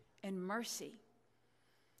grace and mercy.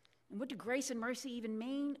 And what do grace and mercy even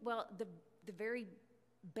mean? Well, the very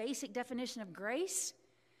basic definition of grace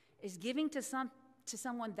is giving to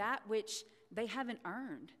someone that which they haven't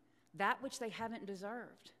earned, that which they haven't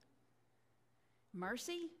deserved.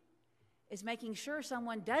 Mercy is making sure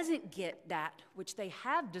someone doesn't get that which they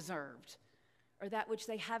have deserved, or that which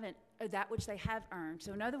they haven't, or that which they have earned.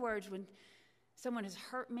 So in other words, when someone has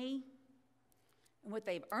hurt me, and what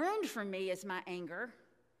they've earned from me is my anger,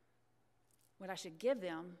 what I should give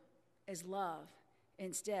them is love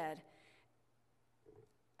instead.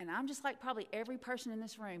 And I'm just like probably every person in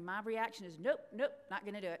this room. My reaction is, nope, not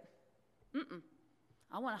going to do it.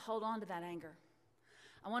 I want to hold on to that anger.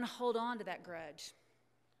 I want to hold on to that grudge.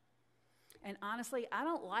 And honestly, I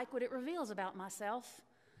don't like what it reveals about myself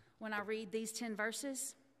when I read these 10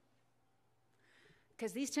 verses.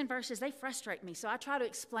 Because these 10 verses, they frustrate me. So I try to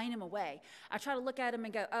explain them away. I try to look at them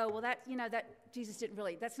and go, oh, well, that Jesus didn't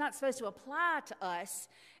really, that's not supposed to apply to us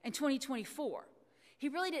in 2024. He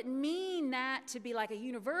really didn't mean that to be like a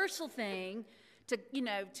universal thing to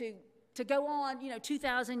go on,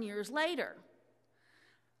 2,000 years later.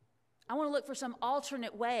 I want to look for some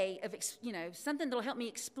alternate way of, something that'll help me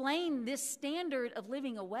explain this standard of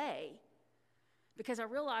living away, because I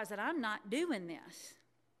realize that I'm not doing this.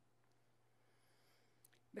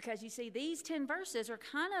 Because you see, these 10 verses are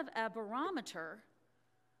kind of a barometer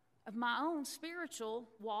of my own spiritual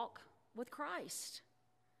walk with Christ.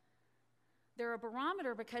 They're a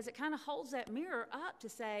barometer because it kind of holds that mirror up to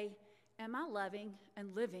say, am I loving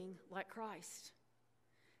and living like Christ?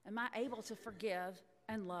 Am I able to forgive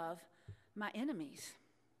and love my enemies?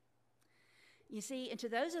 You see, and to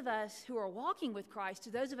those of us who are walking with Christ,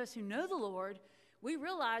 to those of us who know the Lord, we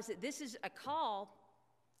realize that this is a call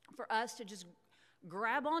for us to just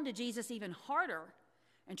grab onto Jesus even harder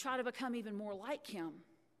and try to become even more like him.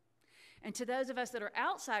 And to those of us that are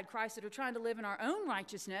outside Christ, that are trying to live in our own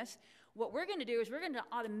righteousness, what we're going to do is we're going to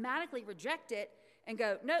automatically reject it and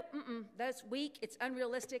go, nope, that's weak, it's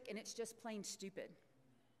unrealistic, and it's just plain stupid.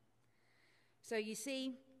 So you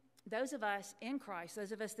see, those of us in Christ,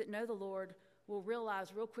 those of us that know the Lord, will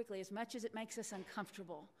realize real quickly, as much as it makes us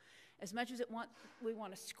uncomfortable, as much as we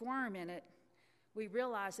want to squirm in it, we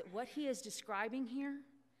realize that what he is describing here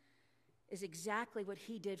is exactly what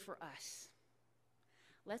he did for us.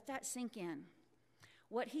 Let that sink in.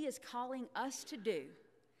 What he is calling us to do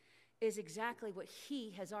is exactly what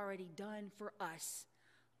he has already done for us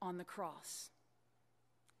on the cross.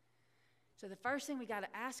 So the first thing we got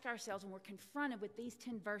to ask ourselves when we're confronted with these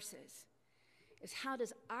 10 verses is, how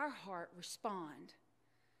does our heart respond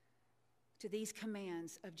to these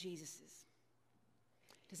commands of Jesus's?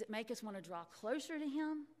 Does it make us want to draw closer to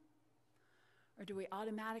him, or do we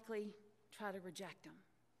automatically try to reject him?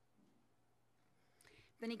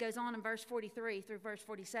 Then he goes on in verse 43 through verse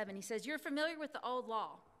 47. He says, you're familiar with the old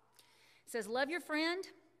law. It says, love your friend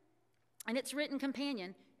and its written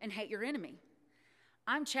companion, and hate your enemy.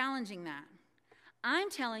 I'm challenging that. I'm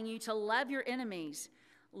telling you to love your enemies.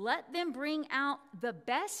 Let them bring out the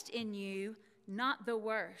best in you, not the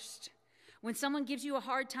worst. When someone gives you a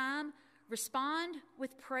hard time, respond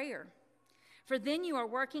with prayer. For then you are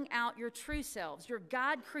working out your true selves, your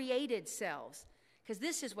God-created selves, because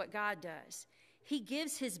this is what God does. He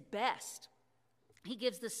gives his best. He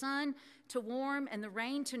gives the sun to warm and the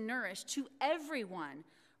rain to nourish to everyone,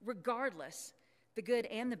 regardless, the good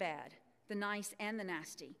and the bad, the nice and the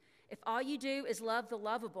nasty. If all you do is love the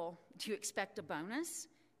lovable, do you expect a bonus?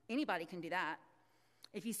 Anybody can do that.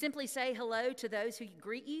 If you simply say hello to those who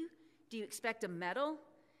greet you, do you expect a medal?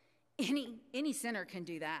 Any sinner can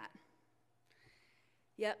do that.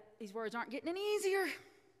 Yep, these words aren't getting any easier.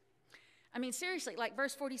 I mean, seriously, like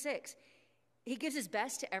verse 46, he gives his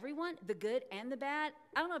best to everyone, the good and the bad.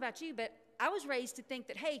 I don't know about you, but I was raised to think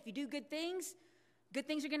that, hey, if you do good things are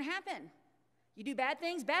going to happen. You do bad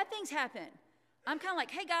things happen. I'm kind of like,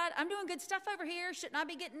 hey, God, I'm doing good stuff over here. Shouldn't I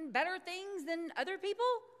be getting better things than other people?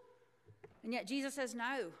 And yet Jesus says,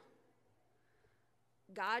 no.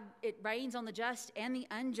 God, it rains on the just and the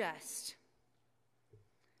unjust.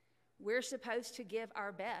 We're supposed to give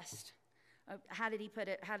our best. How did he put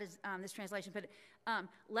it? How does this translation put it?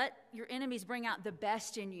 Let your enemies bring out the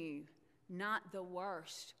best in you, not the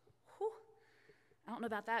worst. Whew. I don't know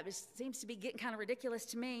about that, but it seems to be getting kind of ridiculous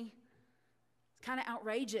to me. It's kind of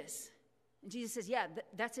outrageous. And Jesus says, yeah,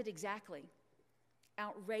 that's it exactly.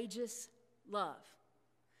 Outrageous love.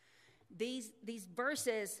 These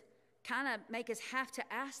verses kind of make us have to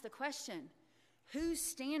ask the question, whose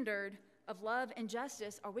standard of love and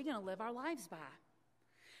justice are we going to live our lives by?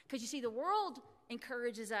 Because you see, the world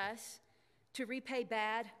encourages us to repay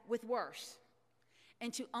bad with worse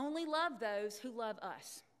and to only love those who love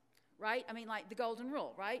us, right? I mean, like the golden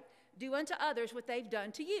rule, right? Do unto others what they've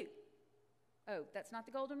done to you. Oh, that's not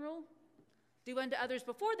the golden rule? Do unto others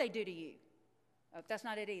before they do to you. Oh, that's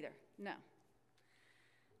not it either. No.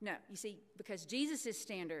 No, you see, because Jesus'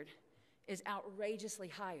 standard is outrageously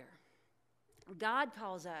higher. God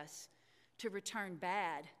calls us to return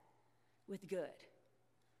bad with good.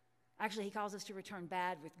 Actually, he calls us to return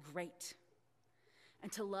bad with great,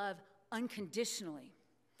 and to love unconditionally,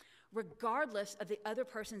 regardless of the other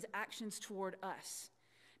person's actions toward us.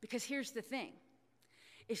 Because here's the thing.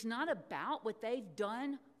 It's not about what they've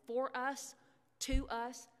done for us, to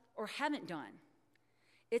us, or haven't done.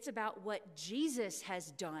 It's about what Jesus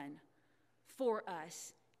has done for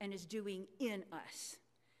us and is doing in us,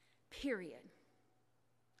 period.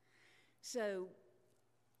 So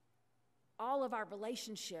all of our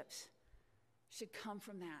relationships should come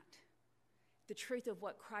from that. The truth of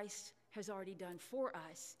what Christ has already done for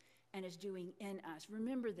us and is doing in us.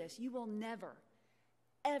 Remember this, you will never,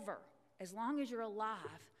 ever, as long as you're alive,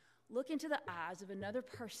 look into the eyes of another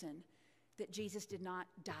person that Jesus did not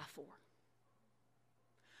die for.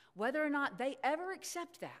 Whether or not they ever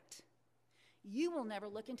accept that, you will never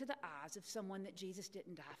look into the eyes of someone that Jesus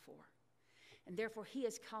didn't die for. And therefore, he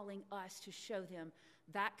is calling us to show them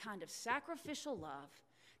that kind of sacrificial love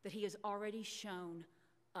that he has already shown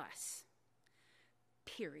us.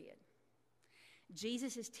 Period.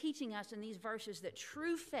 Jesus is teaching us in these verses that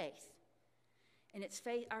true faith, and it's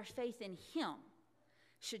faith, our faith in him,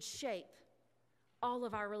 should shape all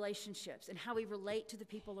of our relationships and how we relate to the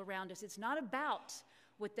people around us. It's not about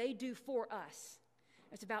what they do for us.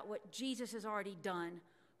 It's about what Jesus has already done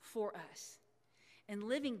for us. And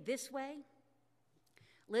living this way,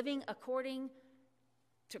 living according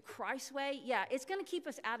to Christ's way, yeah, it's going to keep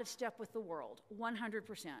us out of step with the world, 100%.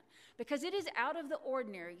 Because it is out of the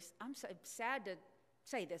ordinary. I'm so sad to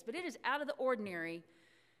say this, but it is out of the ordinary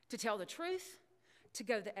to tell the truth, to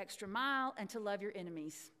go the extra mile, and to love your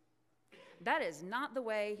enemies. That is not the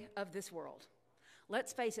way of this world.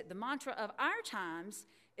 Let's face it, the mantra of our times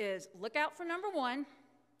is look out for number one,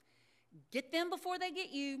 get them before they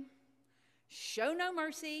get you, show no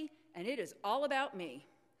mercy, and it is all about me.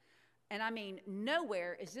 And I mean,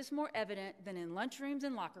 nowhere is this more evident than in lunchrooms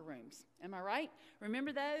and locker rooms. Am I right?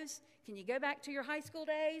 Remember those? Can you go back to your high school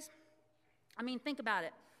days? I mean, think about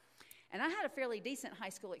it. And I had a fairly decent high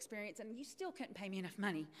school experience, and you still couldn't pay me enough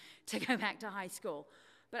money to go back to high school.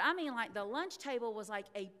 But I mean, like, the lunch table was like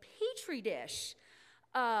a petri dish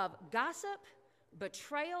of gossip,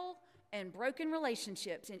 betrayal, and broken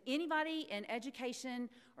relationships. And anybody in education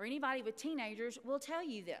or anybody with teenagers will tell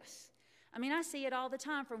you this. I mean, I see it all the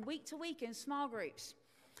time from week to week in small groups.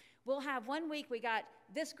 We'll have one week we got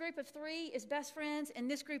this group of 3 is best friends and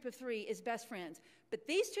this group of 3 is best friends. But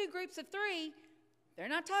these 2 groups of 3, they're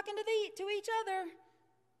not talking to each other.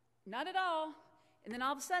 Not at all. And then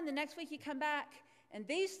all of a sudden the next week you come back and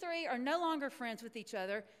these 3 are no longer friends with each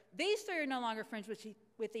other. These 3 are no longer friends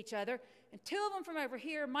with each other. And 2 of them from over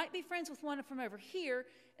here might be friends with one from over here,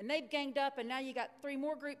 and they've ganged up, and now you got 3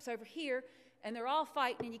 more groups over here, and they're all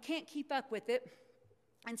fighting, and you can't keep up with it.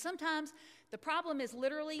 And sometimes the problem is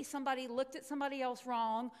literally somebody looked at somebody else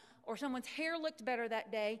wrong, or someone's hair looked better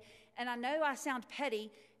that day. And I know I sound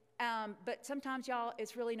petty, but sometimes, y'all,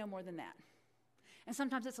 it's really no more than that. And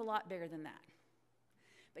sometimes it's a lot bigger than that.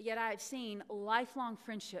 But yet I have seen lifelong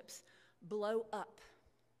friendships blow up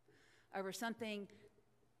over something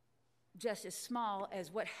just as small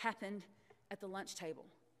as what happened at the lunch table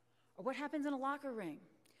or what happens in a locker room,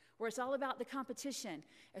 where it's all about the competition.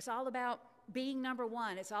 It's all about being number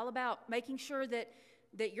one. It's all about making sure that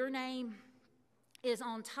your name is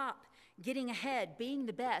on top, getting ahead, being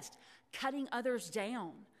the best, cutting others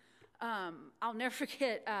down. I'll never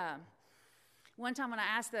forget one time when I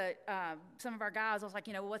asked some of our guys, I was like,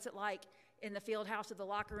 what's it like in the field house of the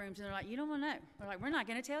locker rooms? And they're like, you don't want to know. They're like, we're not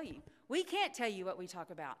going to tell you. We can't tell you what we talk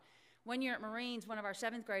about. One year at Marines, one of our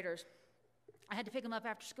 7th graders, I had to pick him up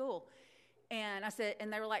after school. And I said,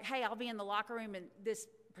 and they were like, hey, I'll be in the locker room. And this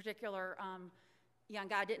particular young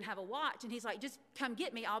guy didn't have a watch. And he's like, just come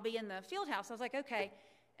get me. I'll be in the field house. I was like, okay.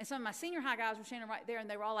 And some of my senior high guys were standing right there, and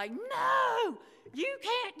they were all like, no, you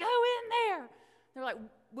can't go in there. They're like,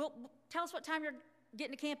 well, tell us what time you're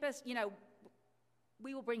getting to campus.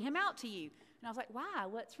 We will bring him out to you. And I was like, why?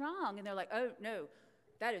 What's wrong? And they're like, oh, no,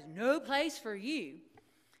 that is no place for you.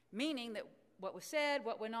 Meaning that what was said,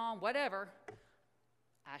 what went on, whatever,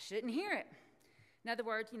 I shouldn't hear it. In other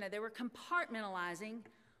words, they were compartmentalizing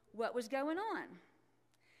what was going on.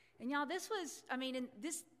 And y'all, this was, then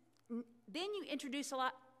you introduce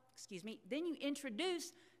then you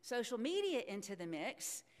introduce social media into the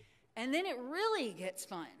mix, and then it really gets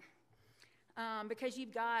fun. Because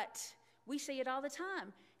we see it all the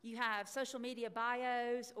time. You have social media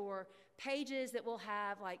bios or pages that will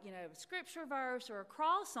have a scripture verse or a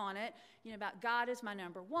cross on it, about God is my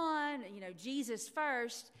number one, Jesus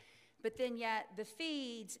first. But then yet the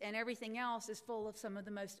feeds and everything else is full of some of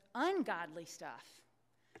the most ungodly stuff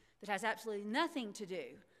that has absolutely nothing to do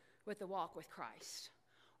with the walk with Christ.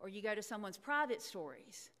 Or you go to someone's private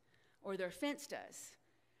stories, or their Finstas.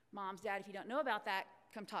 Moms, Dad, if you don't know about that,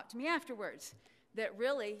 come talk to me afterwards. That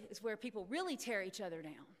really is where people really tear each other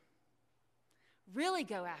down, really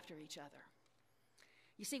go after each other.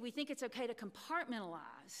 You see, we think it's okay to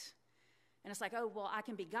compartmentalize. And it's like, oh, well, I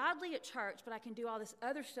can be godly at church, but I can do all this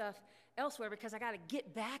other stuff elsewhere because I got to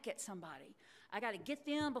get back at somebody. I got to get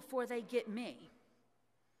them before they get me.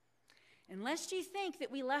 Unless you think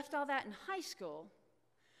that we left all that in high school,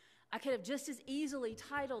 I could have just as easily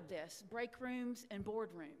titled this break rooms and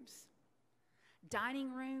boardrooms,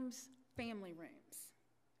 dining rooms, family rooms.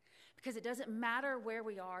 Because it doesn't matter where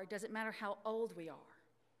we are. It doesn't matter how old we are.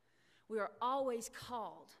 We are always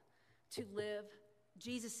called to live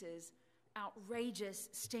Jesus's outrageous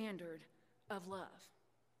standard of love.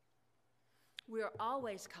 We are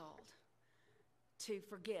always called to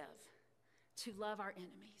forgive, to love our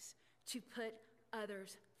enemies, to put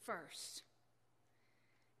others first.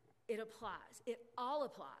 It applies. It all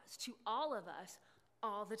applies to all of us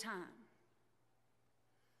all the time,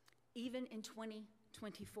 even in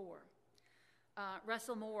 2024.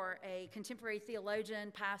 Russell Moore, a contemporary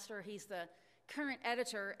theologian, pastor, he's the current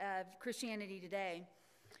editor of Christianity Today.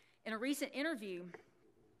 In a recent interview,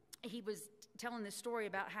 he was telling this story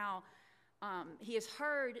about how he has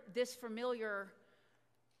heard this familiar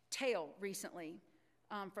tale recently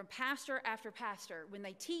from pastor after pastor when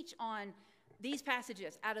they teach on these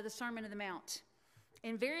passages out of the Sermon on the Mount.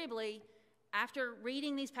 Invariably, after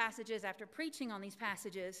reading these passages, after preaching on these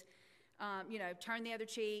passages, turn the other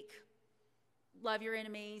cheek, love your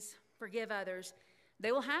enemies, forgive others,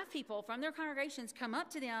 they will have people from their congregations come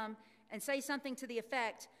up to them and say something to the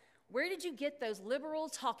effect, where did you get those liberal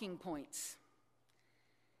talking points?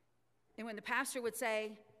 And when the pastor would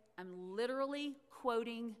say, I'm literally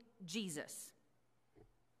quoting Jesus.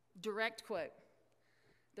 Direct quote.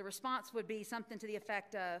 The response would be something to the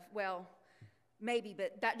effect of, well, maybe,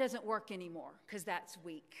 but that doesn't work anymore because that's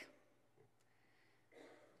weak.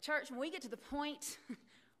 Church, when we get to the point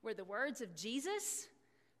where the words of Jesus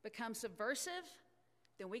become subversive,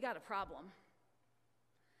 then we got a problem.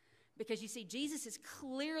 Because you see, Jesus is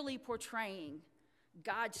clearly portraying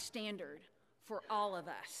God's standard for all of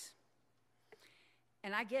us.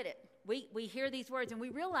 And I get it. We hear these words and we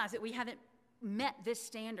realize that we haven't met this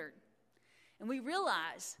standard. And we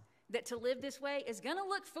realize that to live this way is going to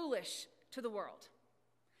look foolish to the world.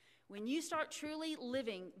 When you start truly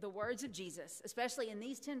living the words of Jesus, especially in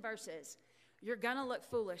these 10 verses, you're going to look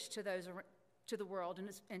foolish to the world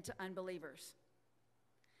and to unbelievers.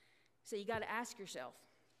 So you got to ask yourself,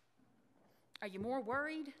 are you more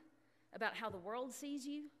worried about how the world sees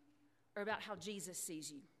you or about how Jesus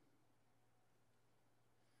sees you?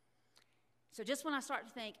 So just when I start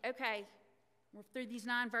to think, okay, we're through these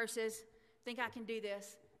 9 verses, think I can do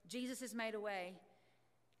this, Jesus has made a way,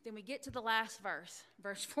 then we get to the last verse,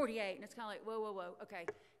 verse 48, and it's kind of like, whoa, okay,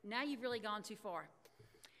 now you've really gone too far.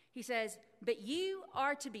 He says, but you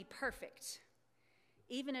are to be perfect,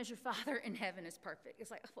 even as your Father in heaven is perfect.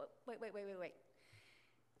 It's like, wait.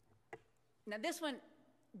 Now this one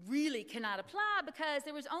really cannot apply because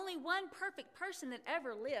there was only one perfect person that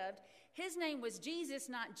ever lived. His name was Jesus,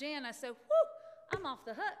 not Jana, so I'm off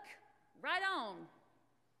the hook. Right on.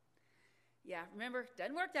 Yeah, remember,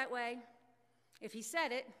 doesn't work that way. If he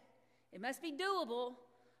said it, it must be doable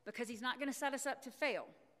because he's not going to set us up to fail.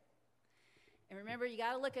 And remember, you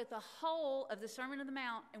got to look at the whole of the Sermon on the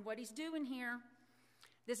Mount and what he's doing here.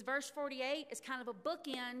 This verse 48 is kind of a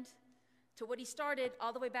bookend to what he started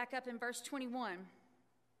all the way back up in verse 21.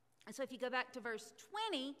 And so if you go back to verse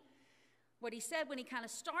 20, what he said when he kind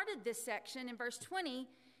of started this section in verse 20,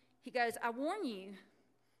 he goes, I warn you,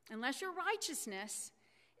 unless your righteousness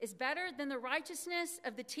is better than the righteousness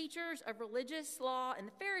of the teachers of religious law and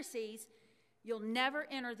the Pharisees, you'll never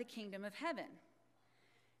enter the kingdom of heaven.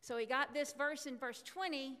 So he got this verse in verse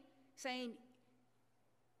 20 saying,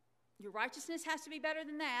 your righteousness has to be better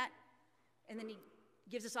than that. And then he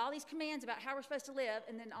gives us all these commands about how we're supposed to live.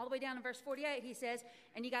 And then all the way down in verse 48, he says,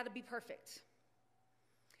 and you got to be perfect.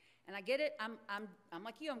 And I get it. I'm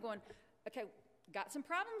like you. I'm going, okay, got some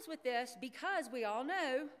problems with this because we all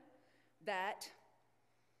know that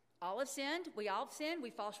all have sinned. We all have sinned. We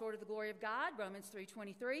fall short of the glory of God. Romans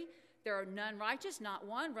 3:23. There are none righteous, not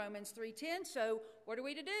one. Romans 3:10. So what are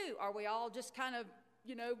we to do? Are we all just kind of,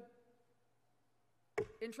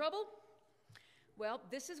 in trouble? Well,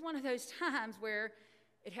 this is one of those times where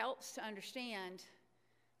it helps to understand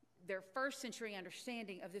their first century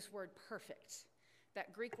understanding of this word perfect.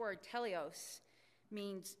 That Greek word teleos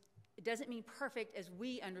it doesn't mean perfect as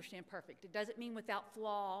we understand perfect. It doesn't mean without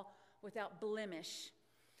flaw, without blemish.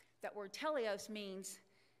 That word teleos means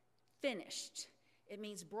finished. It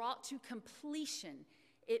means brought to completion.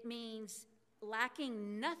 It means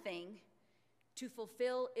lacking nothing to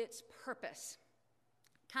fulfill its purpose.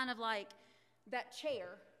 Kind of like that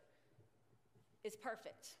chair is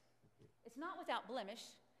perfect. It's not without blemish.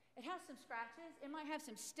 It has some scratches. It might have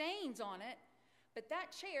some stains on it, but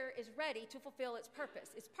that chair is ready to fulfill its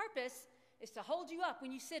purpose. Its purpose is to hold you up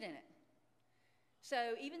when you sit in it.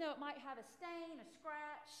 So even though it might have a stain, a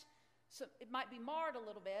scratch, so it might be marred a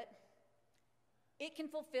little bit, it can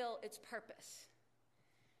fulfill its purpose.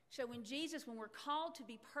 So when we're called to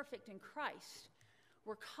be perfect in Christ,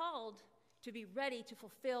 we're called to be ready to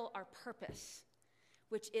fulfill our purpose,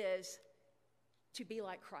 which is to be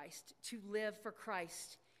like Christ, to live for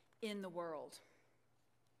Christ in the world.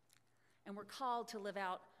 And we're called to live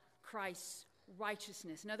out Christ's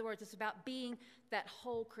righteousness. In other words, it's about being that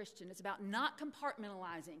whole Christian. It's about not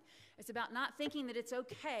compartmentalizing. It's about not thinking that it's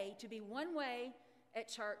okay to be one way at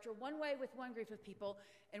church or one way with one group of people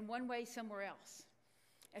and one way somewhere else.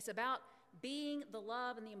 It's about being the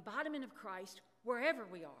love and the embodiment of Christ wherever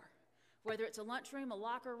we are, whether it's a lunchroom, a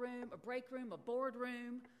locker room, a break room, a board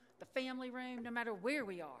room, the family room, no matter where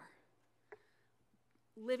we are,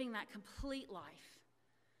 living that complete life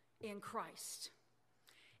in Christ.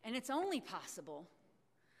 And it's only possible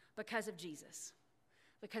because of Jesus,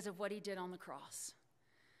 because of what he did on the cross.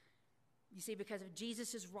 You see, because of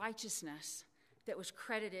Jesus' righteousness that was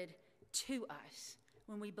credited to us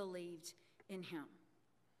when we believed in him.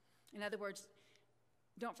 In other words,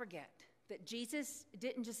 don't forget that Jesus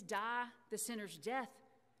didn't just die the sinner's death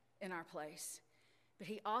in our place, but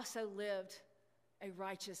he also lived a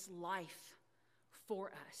righteous life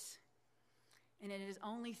for us. And it is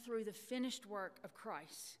only through the finished work of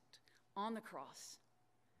Christ on the cross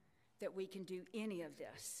that we can do any of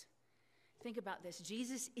this. Think about this.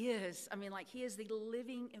 Jesus is, he is the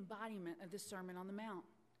living embodiment of the Sermon on the Mount.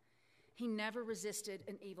 He never resisted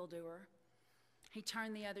an evildoer. He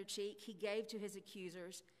turned the other cheek. He gave to his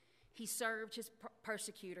accusers. He served his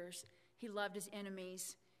persecutors. He loved his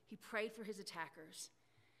enemies. He prayed for his attackers.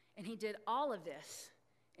 And he did all of this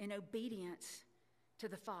in obedience to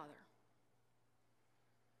the Father.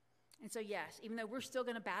 And so, yes, even though we're still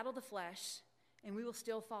going to battle the flesh and we will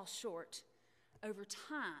still fall short, over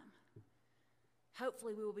time,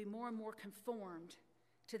 hopefully we will be more and more conformed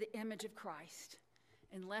to the image of Christ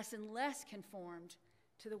and less conformed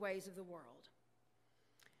to the ways of the world.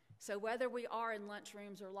 So whether we are in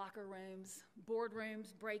lunchrooms or locker rooms,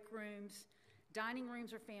 boardrooms, break rooms, dining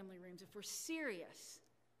rooms or family rooms, if we're serious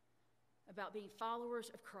about being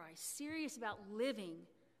followers of Christ, serious about living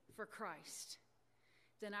for Christ,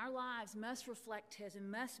 then our lives must reflect his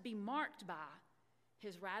and must be marked by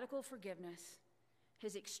his radical forgiveness,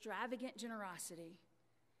 his extravagant generosity,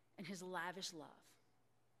 and his lavish love.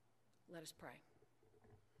 Let us pray.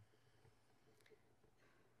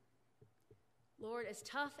 Lord, as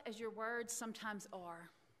tough as your words sometimes are,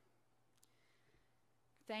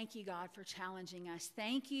 thank you, God, for challenging us.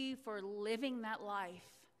 Thank you for living that life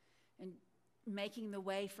and making the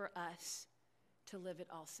way for us to live it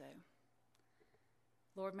also.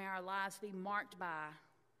 Lord, may our lives be marked by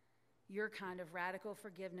your kind of radical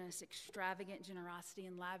forgiveness, extravagant generosity,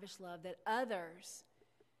 and lavish love, that others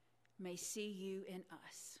may see you in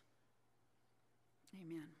us.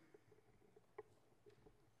 Amen.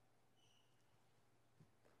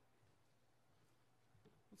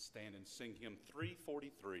 Let's stand and sing hymn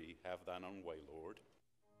 343, Have Thine Own Way, Lord.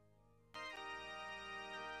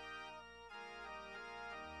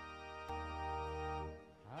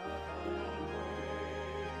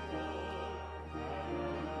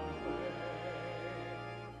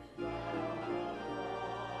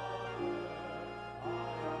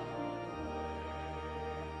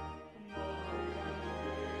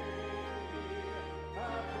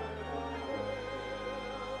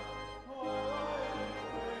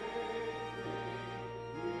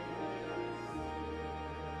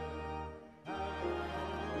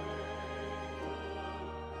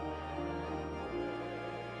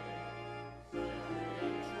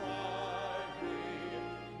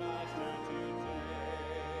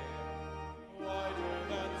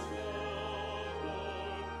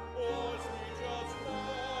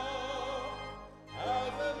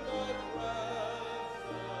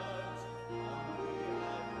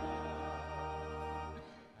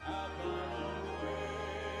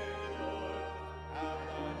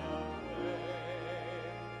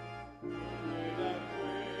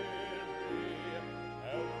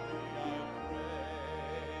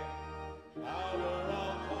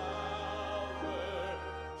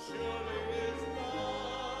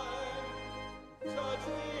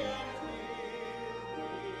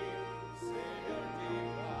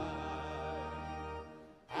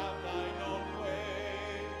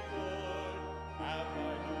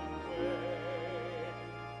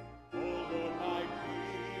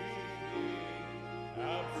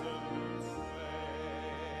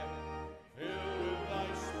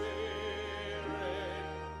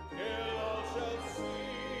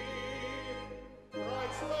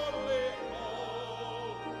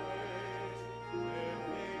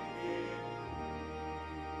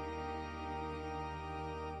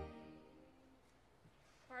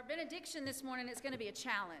 Our benediction this morning is going to be a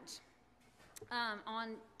challenge.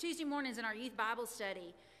 On Tuesday mornings in our youth Bible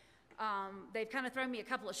study, they've kind of thrown me a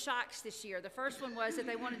couple of shocks this year. The first one was that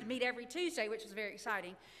they wanted to meet every Tuesday, which was very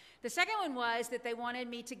exciting. The second one was that they wanted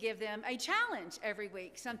me to give them a challenge every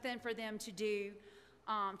week, something for them to do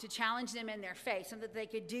to challenge them in their faith, something that they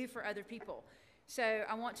could do for other people. So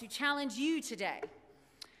I want to challenge you today.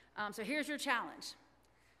 So here's your challenge.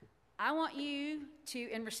 I want you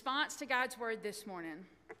to, in response to God's word this morning,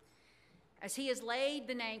 as he has laid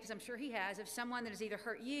the name, because I'm sure he has, of someone that has either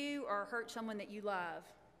hurt you or hurt someone that you love,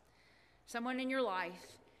 someone in your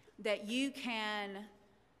life that you can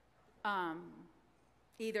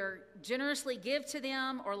either generously give to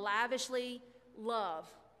them or lavishly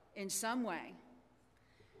love in some way,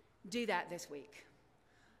 do that this week.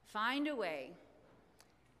 Find a way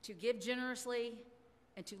to give generously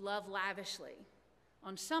and to love lavishly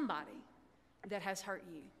on somebody that has hurt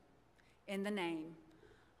you in the name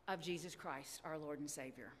of Jesus Christ, our Lord and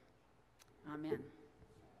Savior. Amen.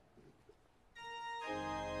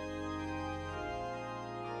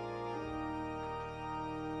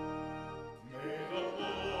 May the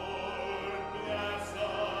Lord bless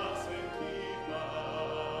us and keep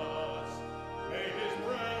us. May his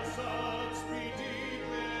presence be deep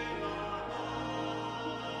in our hearts.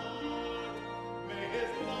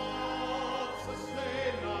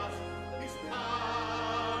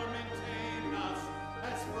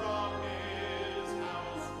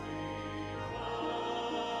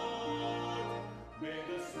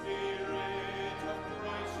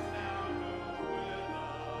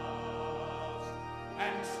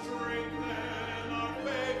 and strengthen